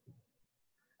here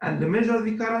and measure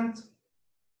the current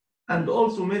and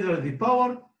also measure the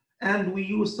power, and we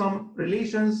use some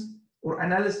relations or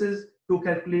analysis to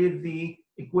calculate the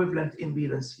equivalent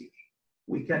impedance here.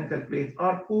 We can calculate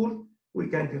R core, we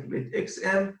can calculate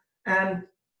XM, and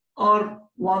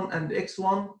R1 and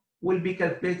X1 will be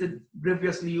calculated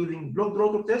previously using blocked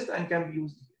rotor test and can be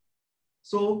used here.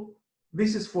 So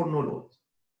this is for no load.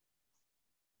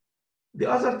 The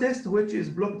other test, which is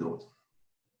blocked rotor.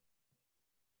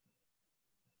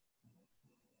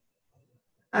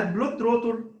 At blocked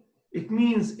rotor, it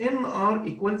means NR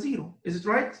equals 0. Is it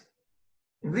right?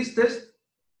 In this test,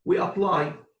 we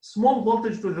apply small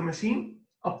voltage to the machine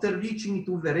after reaching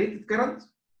to the rated current.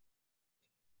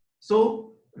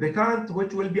 So the current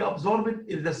which will be absorbed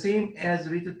is the same as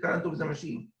rated current of the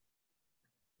machine.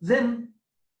 Then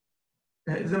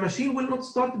the machine will not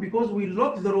start because we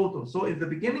lock the rotor. So in the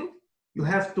beginning, you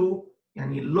have to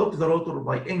lock the rotor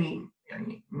by any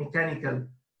mechanical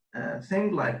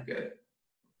thing like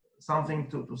something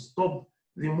to stop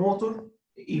the motor,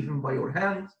 even by your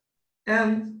hand,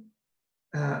 and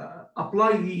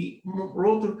apply the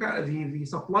rotor, the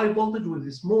supply voltage with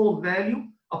a small value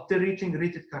after reaching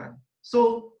rated current.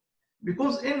 So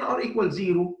because NR equals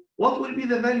 0, what will be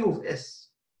the value of S?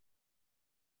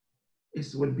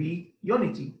 S will be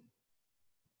unity.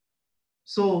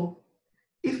 So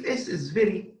if S is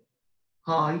very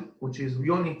high, which is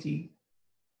unity,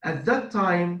 at that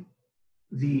time,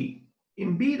 the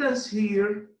impedance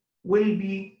here will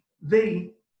be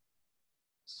very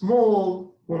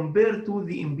small compared to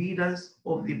the impedance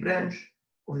of the branch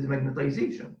of the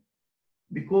magnetization,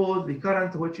 because the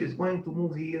current which is going to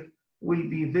move here will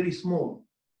be very small.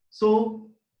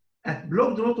 So at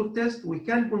blocked rotor test, we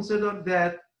can consider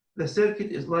that the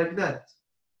circuit is like that.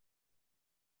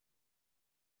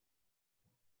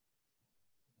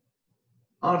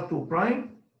 R2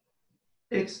 prime,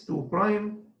 X2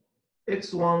 prime,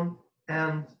 X1,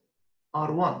 and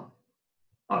R1.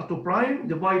 R2 prime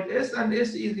divide S, and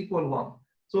S is equal 1.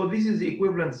 So this is the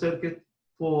equivalent circuit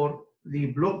for the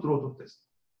blocked rotor test.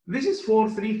 This is for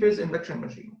three-phase induction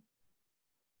machine.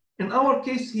 In our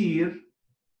case here,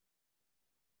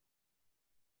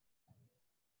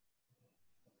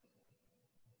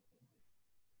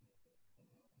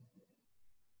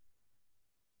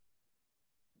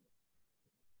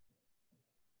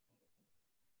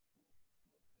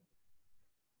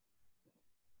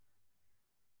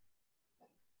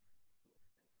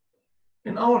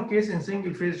 in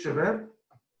single phase, shabab,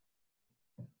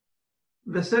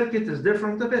 the circuit is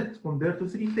different a bit compared to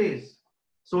three phase.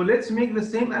 So let's make the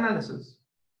same analysis.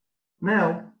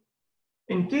 Now,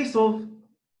 in case of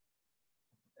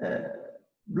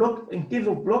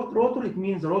blocked rotor, it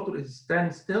means the rotor is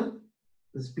standstill.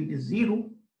 The speed is 0.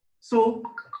 So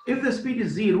if the speed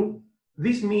is 0,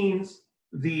 this means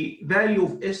the value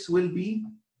of S will be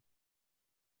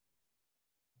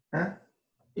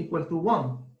equal to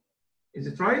 1. Is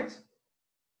it right?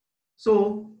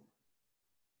 So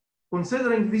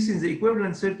considering this is the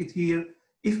equivalent circuit here,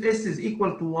 if S is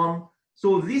equal to 1,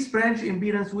 so this branch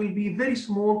impedance will be very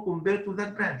small compared to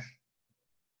that branch.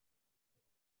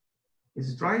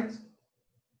 Is it right?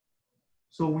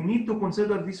 So we need to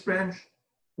consider this branch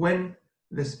when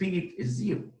the speed is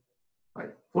 0.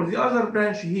 Right. For the other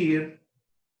branch here,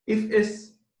 if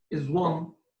S is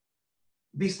 1,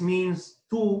 this means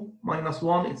 2 minus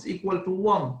 1 is equal to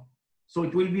 1. So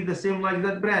it will be the same like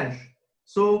that branch.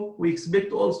 So we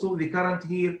expect also the current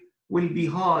here will be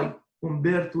high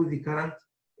compared to the current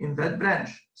in that branch.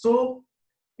 So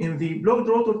in the blocked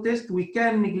rotor test, we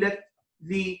can neglect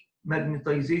the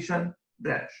magnetization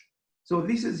branch. So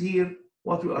this is here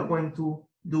what we are going to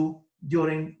do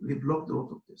during the blocked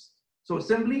rotor test. So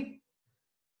simply,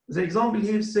 the example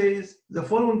here says the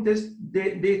following test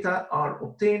data are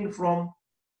obtained from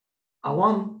a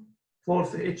 1/4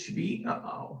 HP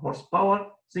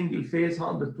horsepower, single phase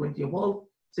 120 volt,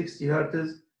 60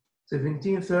 hertz,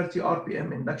 1730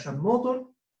 RPM induction motor.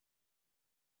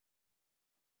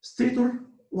 Stator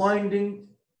winding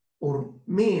or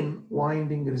main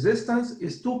winding resistance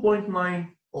is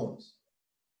 2.9 ohms.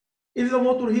 Is the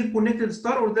motor here connected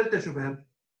star or delta شباب؟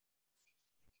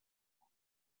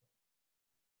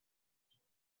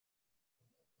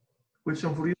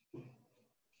 Question for you.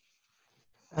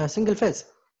 Single phase.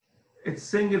 It's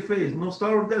single phase, no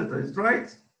star or delta, is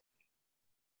right?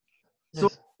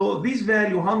 Yes. So this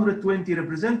value 120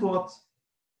 represent what?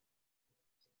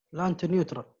 Line to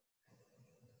neutral.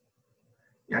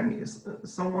 يعني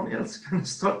someone else can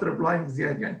start replying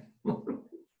زياد يعني.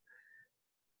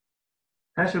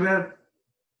 ها شباب؟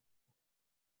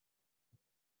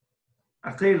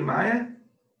 عقيل معايا؟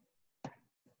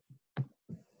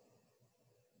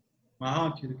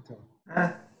 معاك يا دكتور.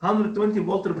 120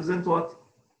 volt represent what?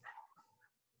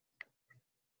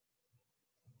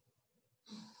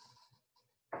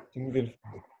 Single.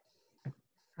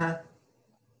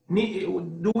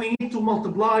 Do we need to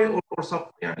multiply or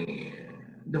يعني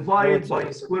divide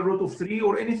by square root of 3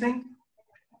 or anything?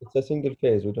 It's a single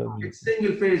phase. We don't need. It's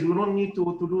single phase. We don't need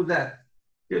to do that.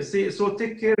 You see, so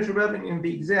take care شباب in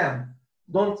the exam.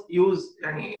 Don't use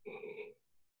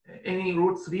any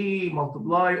root 3,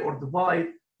 multiply or divide.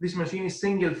 This machine is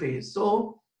single phase.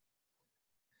 So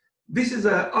this is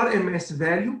a RMS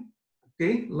value,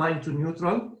 okay, line to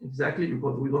neutral, exactly,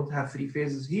 because we don't have 3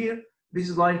 phases here. This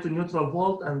is line to neutral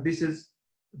volt, and this is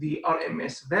the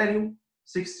RMS value,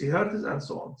 60 hertz, and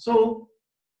so on. So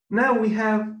now we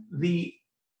have the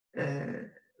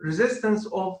resistance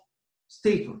of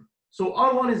stator. So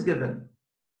R1 is given.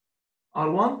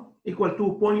 R1 equal to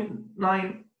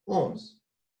 0.9 ohms.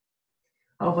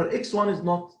 However, X1 is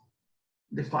not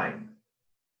defined.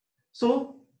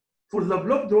 So for the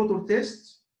blocked rotor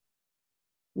test,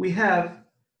 we have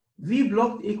V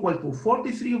blocked equal to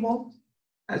 43 volt,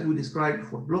 as we described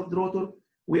for blocked rotor.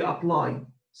 We apply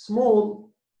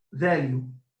small value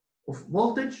of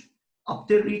voltage up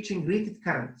till reaching rated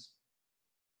current.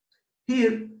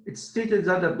 Here, it's stated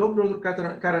that the blocked rotor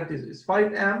current is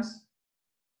 5 amps,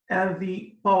 and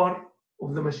the power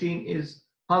of the machine is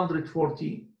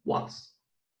 140 watts.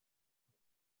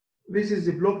 This is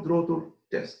the blocked rotor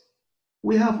test.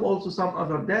 We have also some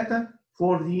other data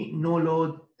for the no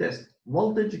load test,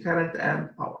 voltage, current,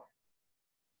 and power.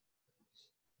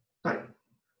 Right.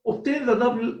 Obtain the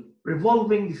double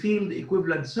revolving field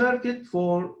equivalent circuit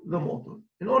for the motor.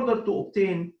 In order to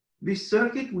obtain this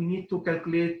circuit, we need to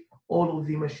calculate all of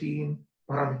the machine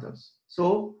parameters.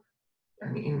 So,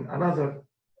 in another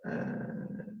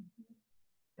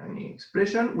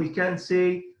expression, we can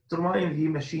say determine the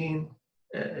machine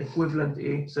equivalent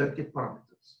A circuit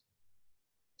parameters.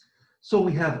 So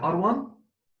we have R1,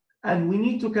 and we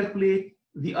need to calculate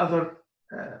the other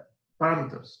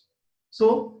parameters.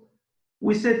 So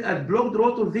we said at blocked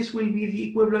rotor, this will be the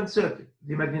equivalent circuit.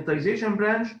 The magnetization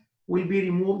branch will be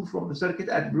removed from the circuit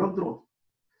at blocked rotor.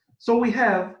 So we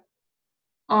have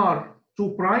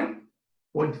R2 prime,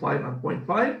 0.5 and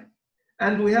 0.5,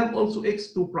 and we have also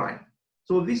X2 prime.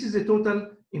 So this is the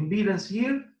total impedance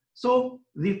here. So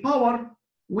the power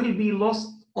will be lost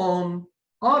on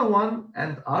R1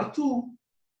 and R2.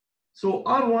 So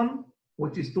R1,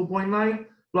 which is 2.9,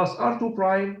 plus R2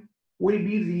 prime will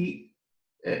be the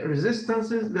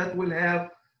resistances that will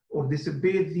have or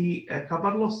dissipate the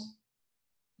copper loss.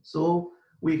 So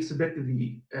we expect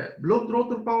the blocked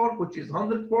rotor power, which is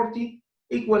 140,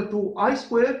 equal to I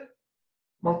squared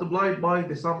multiplied by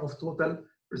the sum of total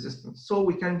resistance. So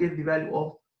we can get the value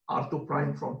of R2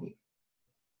 prime from here.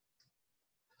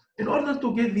 In order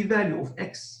to get the value of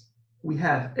X, we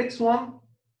have X1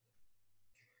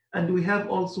 and we have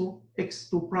also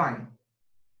X2 prime.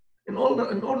 In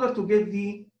order to get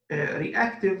the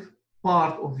reactive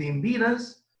part of the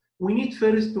impedance, we need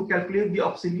first to calculate the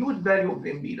absolute value of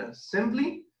the impedance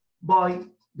simply by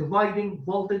dividing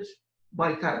voltage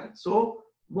by current. So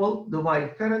volt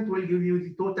divided current will give you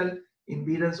the total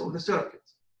impedance of the circuit,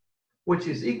 which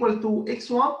is equal to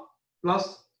x1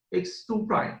 plus x2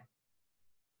 prime,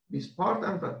 this part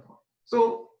and that part.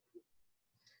 So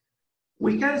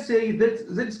we can say that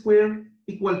z squared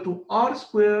equal to r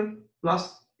squared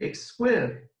plus x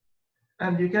squared.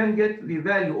 And you can get the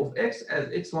value of x as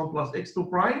x1 plus x2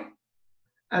 prime.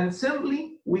 And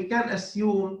simply, we can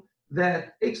assume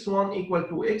that x1 equal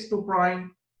to x2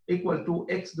 prime equal to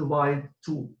x divided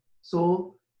 2.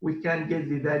 So we can get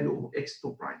the value of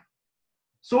x2 prime.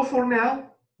 So for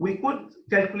now, we could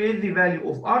calculate the value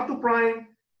of r2 prime,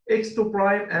 x2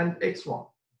 prime, and x1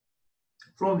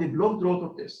 from the blocked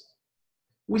rotor test.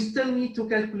 We still need to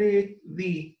calculate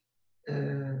the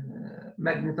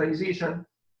magnetization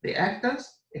reactance,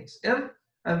 Xm,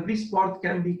 and this part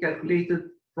can be calculated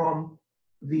from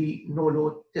the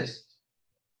no-load test.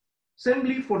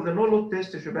 Simply for the no-load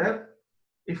test, شباب,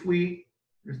 if we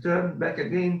return back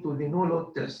again to the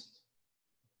no-load test.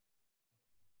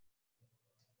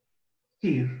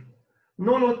 Here,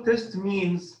 no-load test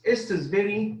means S is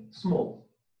very small.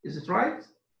 Is it right?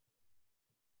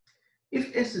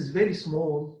 If S is very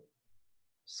small,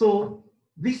 so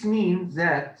this means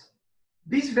that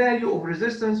this value of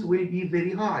resistance will be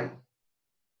very high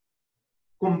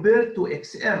compared to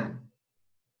Xm.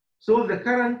 So the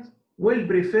current will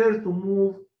prefer to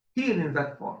move here in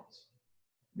that part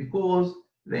because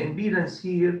the impedance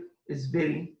here is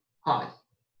very high.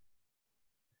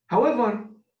 However,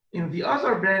 in the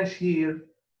other branch here,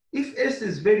 if S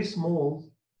is very small,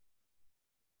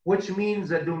 which means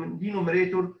the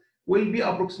denominator will be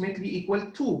approximately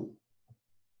equal to.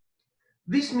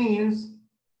 This means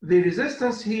the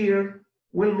resistance here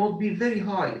will not be very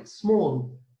high, it's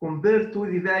small compared to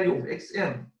the value of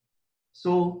Xm.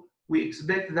 So we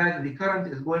expect that the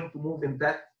current is going to move in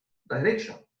that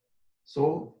direction.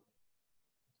 So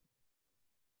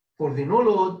for the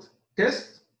no-load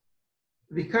test,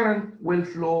 the current will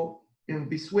flow in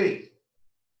this way.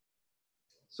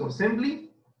 So simply,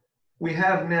 we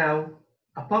have now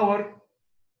a power,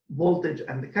 voltage,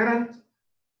 and the current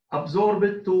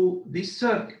absorbed to this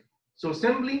circuit. So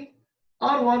simply,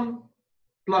 R1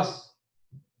 plus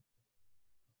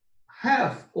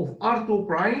half of R2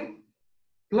 prime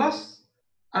plus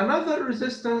another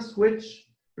resistance which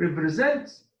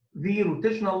represents the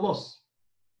rotational loss.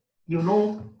 You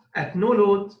know, at no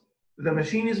load, the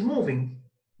machine is moving.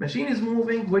 Machine is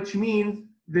moving, which means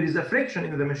there is a friction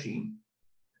in the machine.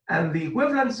 And the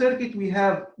equivalent circuit we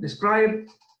have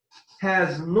described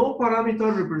has no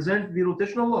parameter represent the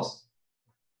rotational loss.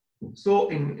 So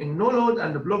in no load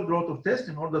and the blocked rotor test,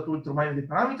 in order to determine the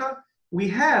parameter, we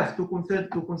have to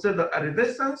consider a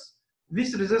resistance.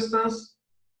 This resistance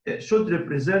should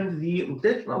represent the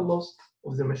rotational loss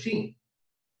of the machine.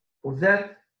 For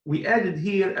that, we added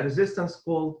here a resistance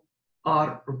called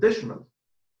R rotational.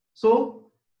 So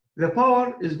the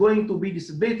power is going to be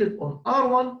dissipated on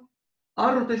R1,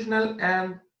 R rotational,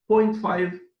 and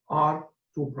 0.5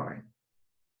 R2 prime.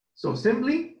 So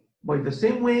simply, by the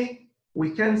same way,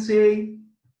 we can say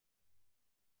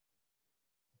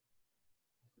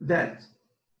that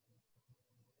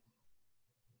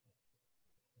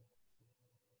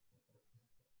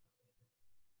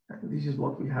this is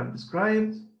what we have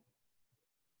described.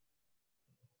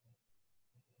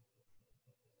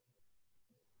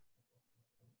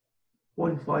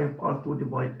 .5 R2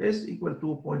 divided S equal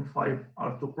to 0.5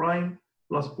 R2 prime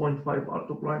plus 0.5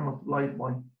 R2 prime multiplied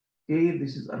by K.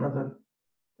 This is another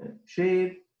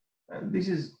shape. And this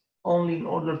is only in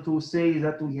order to say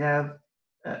that we have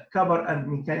copper and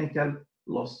mechanical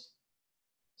loss.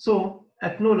 So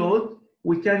at no load,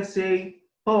 we can say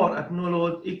power at no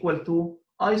load equal to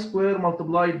I square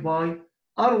multiplied by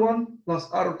R1 plus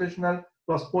R rotational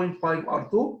plus 0.5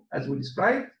 R2 as we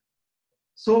described.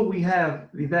 So we have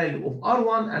the value of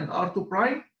R1 and R2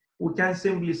 prime. We can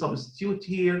simply substitute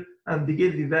here and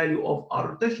get the value of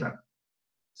R rotational.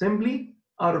 Simply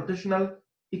R rotational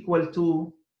equal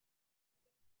to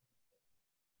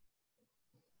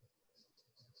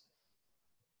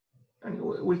and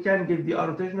we can get the R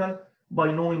rotational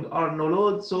by knowing R no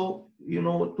load. So you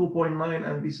know 2.9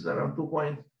 and this is around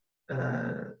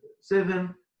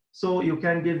 2.7. So you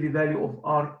can get the value of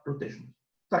R rotational.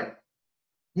 Type.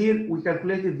 Here we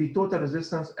calculated the total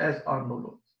resistance as R no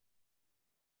load.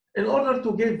 In order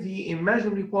to get the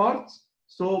imaginary parts,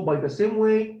 so by the same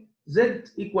way, Z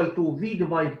equal to V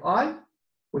divided I,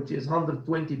 which is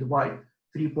 120 divided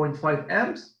 3.5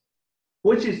 amps,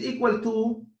 which is equal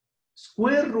to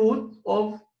square root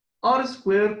of R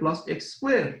square plus X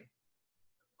square.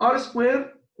 R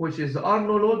square, which is the R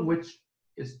no load, which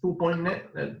is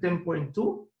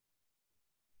 10.2,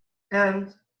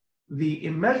 and the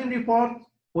imaginary part,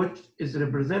 which is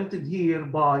represented here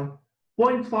by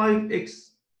 0.5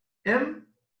 xm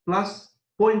plus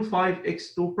 0.5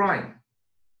 x2 prime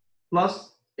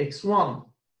plus x1.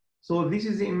 So this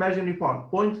is the imaginary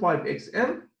part, 0.5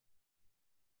 xm,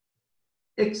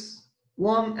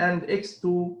 x1 and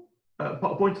x2,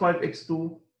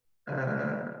 0.5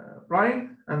 x2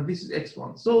 prime, and this is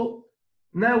x1. So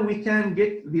now we can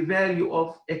get the value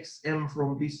of xm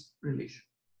from this relation.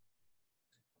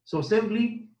 So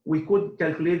simply we could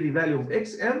calculate the value of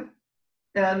xm,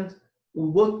 and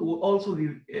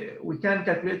we can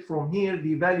calculate from here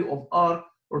the value of R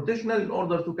rotational in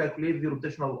order to calculate the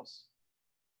rotational loss.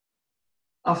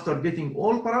 After getting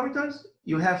all parameters,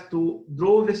 you have to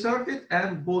draw the circuit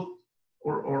and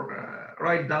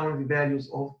write down the values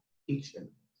of each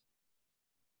element.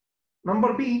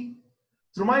 Number B,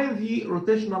 determine the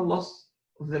rotational loss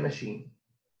of the machine.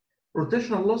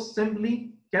 Rotational loss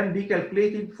simply can be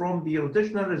calculated from the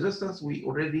rotational resistance we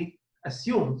already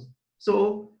assumed.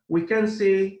 So we can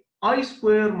say I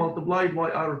square multiplied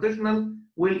by R rotational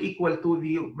will equal to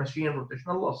the machine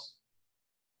rotational loss.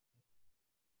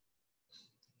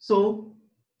 So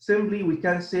simply we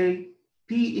can say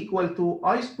P equal to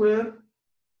I square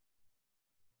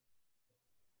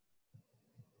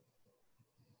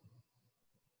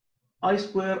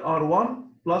R1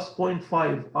 plus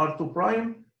 0.5 R2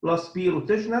 prime plus P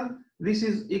rotational. This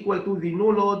is equal to the no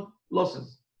load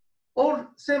losses. Or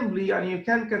simply, you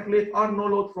can calculate R no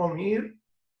load from here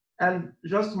and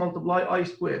just multiply I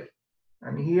square.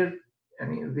 And here,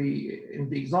 in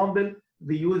the example,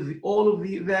 they use all of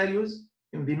the values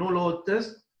in the no load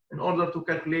test in order to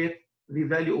calculate the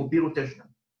value of B rotational.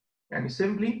 And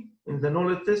simply, in the no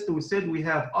load test, we said we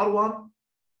have R1,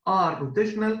 R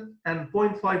rotational, and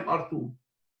 0.5 R2.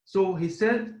 So he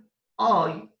said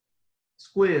I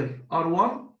square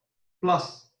R1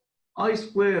 plus I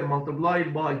square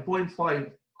multiplied by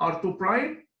 0.5 R2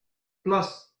 prime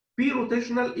plus P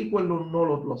rotational equal to no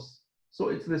load loss. So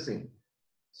it's the same.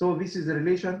 So this is the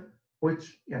relation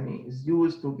which is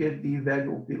used to get the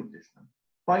value of B rotational.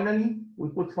 Finally, we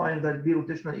could find that B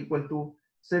rotational equal to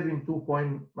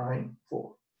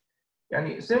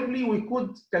 72.94. Simply we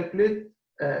could calculate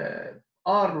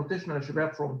R rotational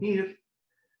shabab from here.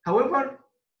 However,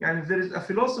 there is a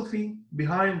philosophy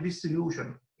behind this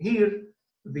solution. Here,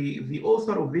 the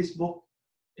author of this book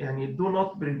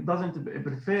doesn't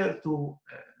prefer to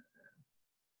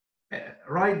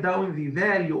write down the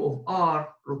value of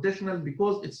R rotational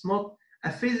because it's not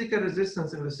a physical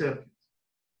resistance in the circuit.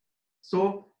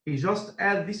 So he just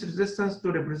adds this resistance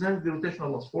to represent the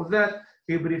rotational loss. For that,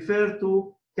 he prefer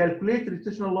to calculate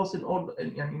rotational loss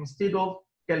instead of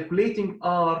calculating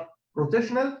R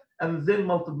rotational and then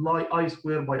multiply I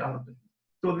square by R rotational.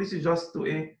 So this is just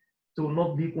to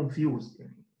not be confused,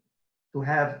 to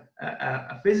have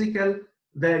a physical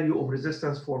value of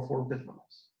resistance for rotational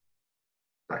loss.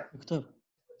 Right. Doctor,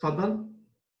 Fadal?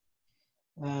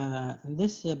 in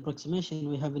this approximation,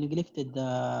 we have neglected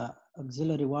the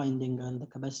auxiliary winding and the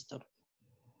capacitor.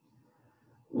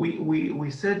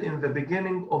 We said in the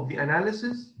beginning of the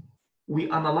analysis, we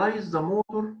analyze the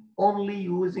motor only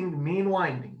using main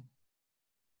winding,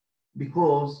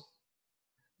 because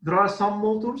there are some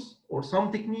motors or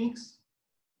some techniques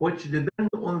which depend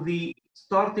on the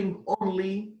starting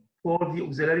only for the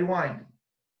auxiliary winding.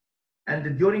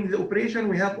 And during the operation,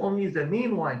 we have only the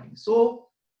main winding. So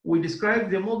we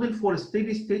describe the model for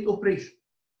steady state operation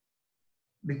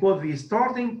because the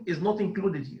starting is not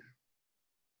included here.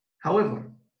 However,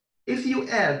 if you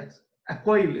add a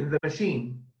coil in the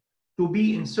machine to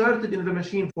be inserted in the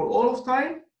machine for all of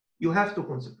time, you have to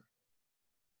consider.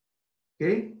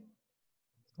 Okay?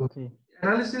 Okay.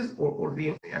 Analysis or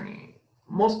the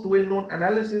most well-known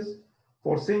analysis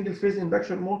for single-phase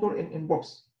induction motor in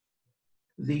box.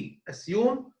 They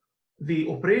assume the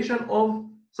operation of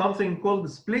something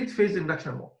called split-phase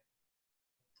induction motor.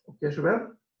 Okay, Shabab?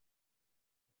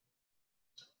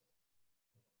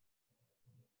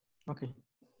 Okay.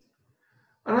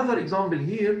 Another example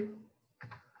here,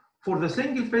 for the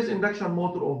single-phase induction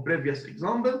motor of previous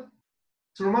example,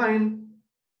 determine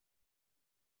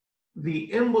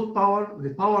the input power,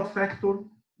 the power factor,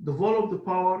 developed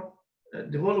power,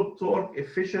 developed torque,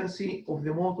 efficiency of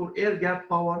the motor, air gap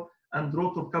power, and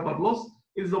rotor copper loss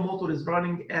if the motor is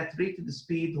running at rated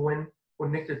speed when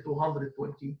connected to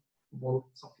 120 volt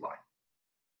supply.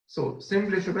 So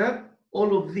simply, Shabab,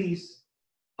 all of these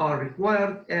are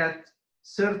required at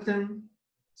certain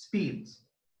speeds.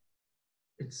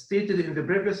 It's stated in the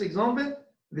previous example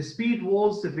the speed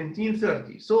was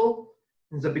 1730. So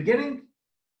in the beginning,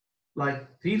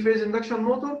 like three-phase induction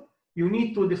motor, you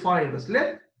need to define the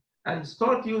slip and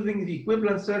start using the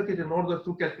equivalent circuit in order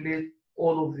to calculate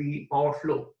all of the power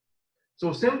flow.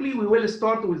 So simply we will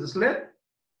start with the slip.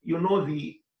 You know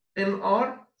the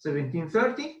NR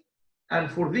 1730, and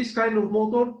for this kind of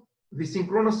motor, the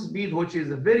synchronous speed, which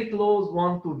is a very close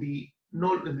one to the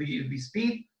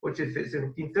speed, which is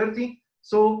 1730.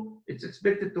 So it's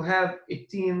expected to have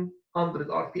 1800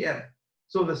 RPM.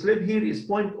 So the slip here is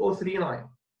 0.039.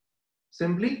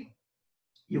 Simply,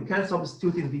 you can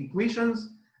substitute in the equations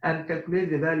and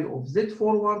calculate the value of Z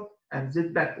forward and Z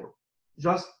backward.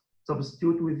 Just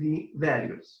substitute with the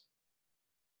values.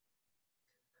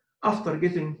 After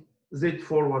getting Z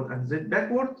forward and Z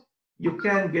backward, you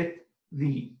can get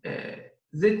the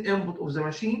Z input of the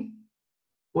machine,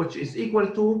 which is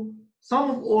equal to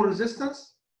sum of all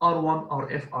resistance, R1,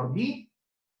 RF, RB,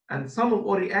 and sum of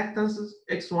all reactances,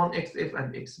 X1, XF,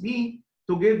 and XB,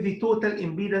 to give the total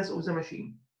impedance of the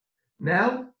machine.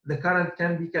 Now, the current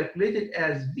can be calculated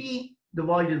as V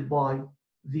divided by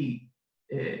the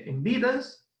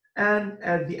impedance and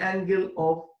at the angle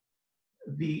of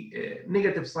the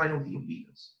negative sign of the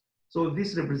impedance. So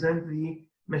this represents the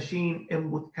machine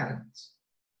input currents.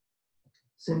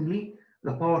 Simply,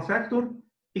 the power factor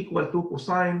equal to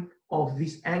cosine of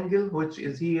this angle, which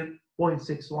is here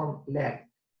 0.61 lag.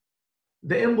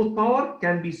 The input power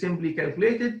can be simply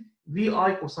calculated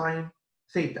VI cosine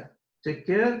theta. Take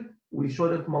care, we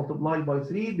shouldn't multiply by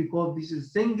 3 because this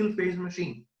is single phase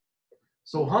machine.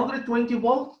 So 120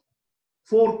 volt,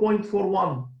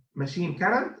 4.41 machine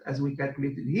current, as we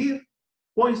calculated here,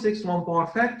 0.61 power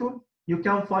factor, you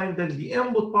can find that the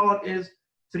input power is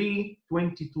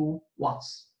 322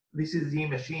 watts. This is the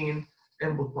machine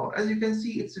input power. As you can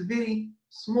see, it's a very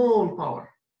small power.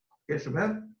 Okay,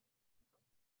 Shabab?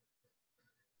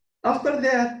 After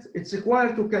that, it's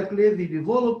required to calculate the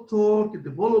developed torque,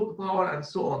 developed power, and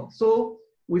so on. So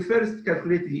we first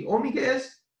calculate the omega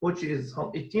S, which is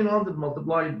 1800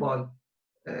 multiplied by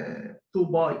 2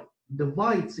 pi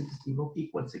divide 60, not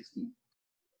equal 60.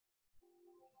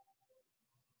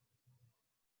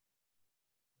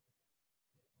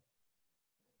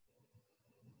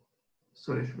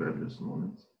 Sorry, Shabab, just a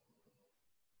moment.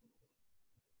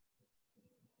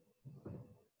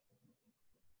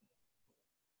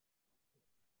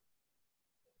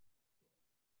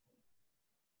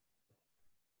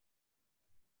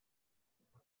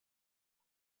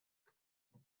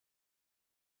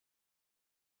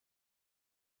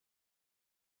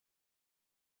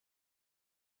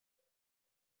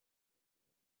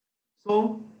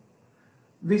 So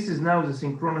this is now the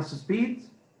synchronous speed.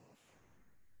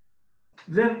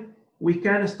 Then we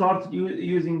can start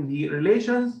using the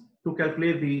relations to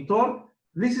calculate the torque.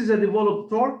 This is a developed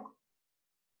torque,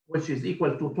 which is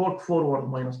equal to torque forward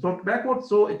minus torque backward.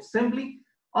 So it's simply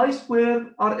I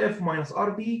squared RF minus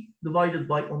RB divided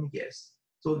by omega S.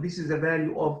 So this is the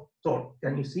value of torque.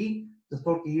 Can you see? The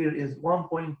torque here is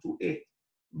 1.28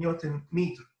 Newton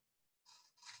meter.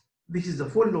 This is the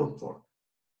full load torque.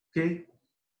 Okay.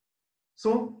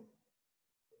 So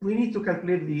we need to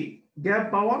calculate the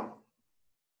gap power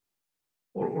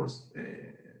or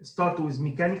start with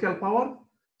mechanical power.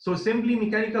 So simply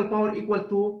mechanical power equal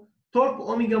to torque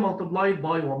omega multiplied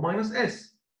by 1 minus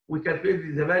S. We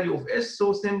calculate the value of S,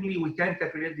 so simply we can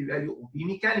calculate the value of B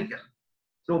mechanical.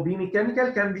 So B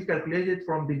mechanical can be calculated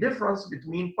from the difference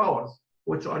between powers,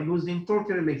 which are used in torque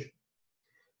relation.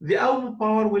 The output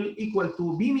power will equal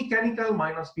to B mechanical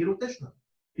minus P rotational.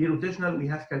 P rotational, we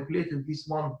have calculated this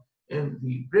one in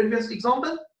the previous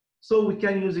example, so we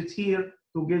can use it here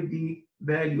to give the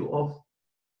value of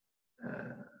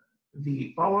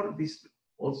the power. This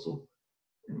also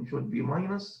should be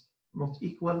minus, not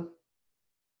equal.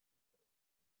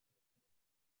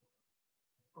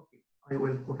 Okay, I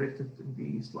will correct it in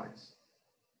the slides.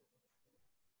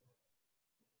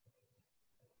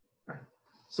 Right.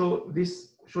 So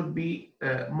this should be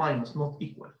minus, not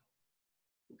equal.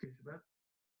 Okay, right.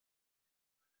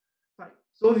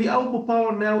 So the output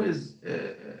power now is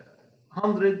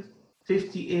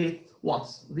 158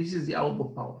 watts. This is the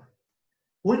output power.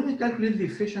 When we calculate the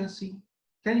efficiency,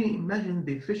 can you imagine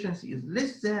the efficiency is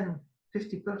less than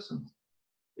 50%?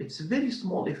 It's a very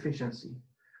small efficiency.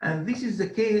 And this is the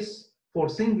case for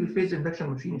single phase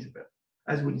induction machines.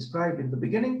 As we described in the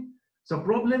beginning, the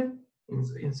problem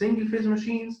in single phase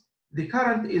machines, the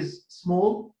current is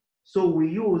small, so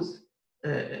we use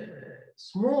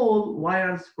small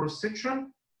wires cross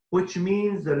section, which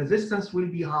means the resistance will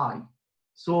be high.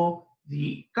 So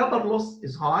the copper loss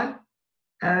is high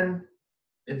and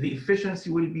the efficiency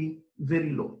will be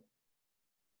very low.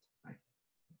 Right.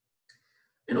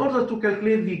 In order to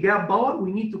calculate the gap power,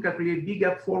 we need to calculate B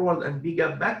gap forward and B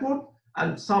gap backward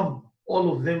and sum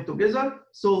all of them together.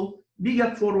 So B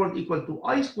gap forward equal to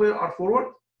I square R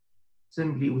forward.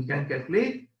 Simply we can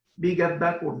calculate. B gap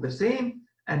backward the same.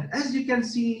 And as you can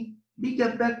see, B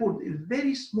gap backward is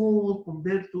very small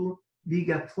compared to B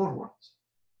gap forward.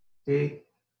 Okay.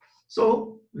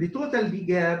 So the total B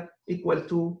gap equal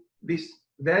to this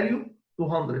value,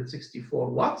 264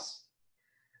 watts.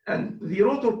 And the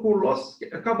rotor core loss,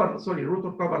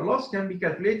 rotor copper loss can be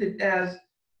calculated as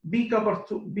B2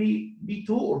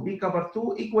 or B copper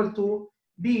 2 equal to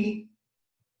B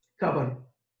copper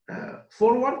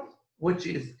forward, which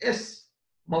is S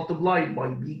multiplied by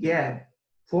B gap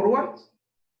forward,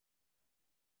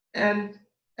 and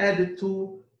added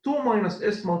to 2 minus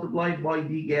S multiplied by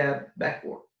B gap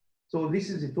backward. So this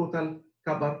is the total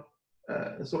copper,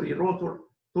 rotor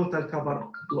total copper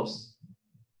loss.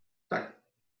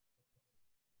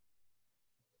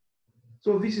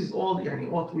 So this is all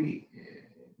what we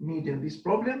need in this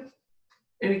problem.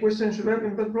 Any questions you have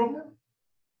in that problem?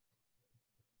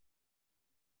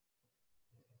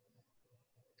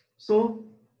 So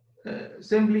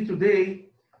simply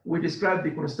today, we described the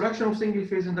construction of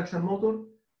single-phase induction motor.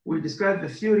 We described the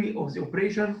theory of the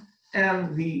operation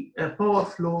and the power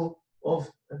flow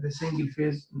of the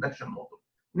single-phase induction motor.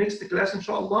 Next class,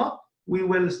 inshallah, we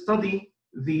will study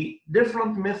the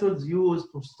different methods used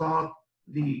to start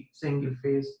the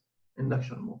single-phase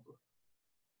induction motor.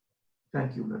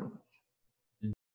 Thank you very much.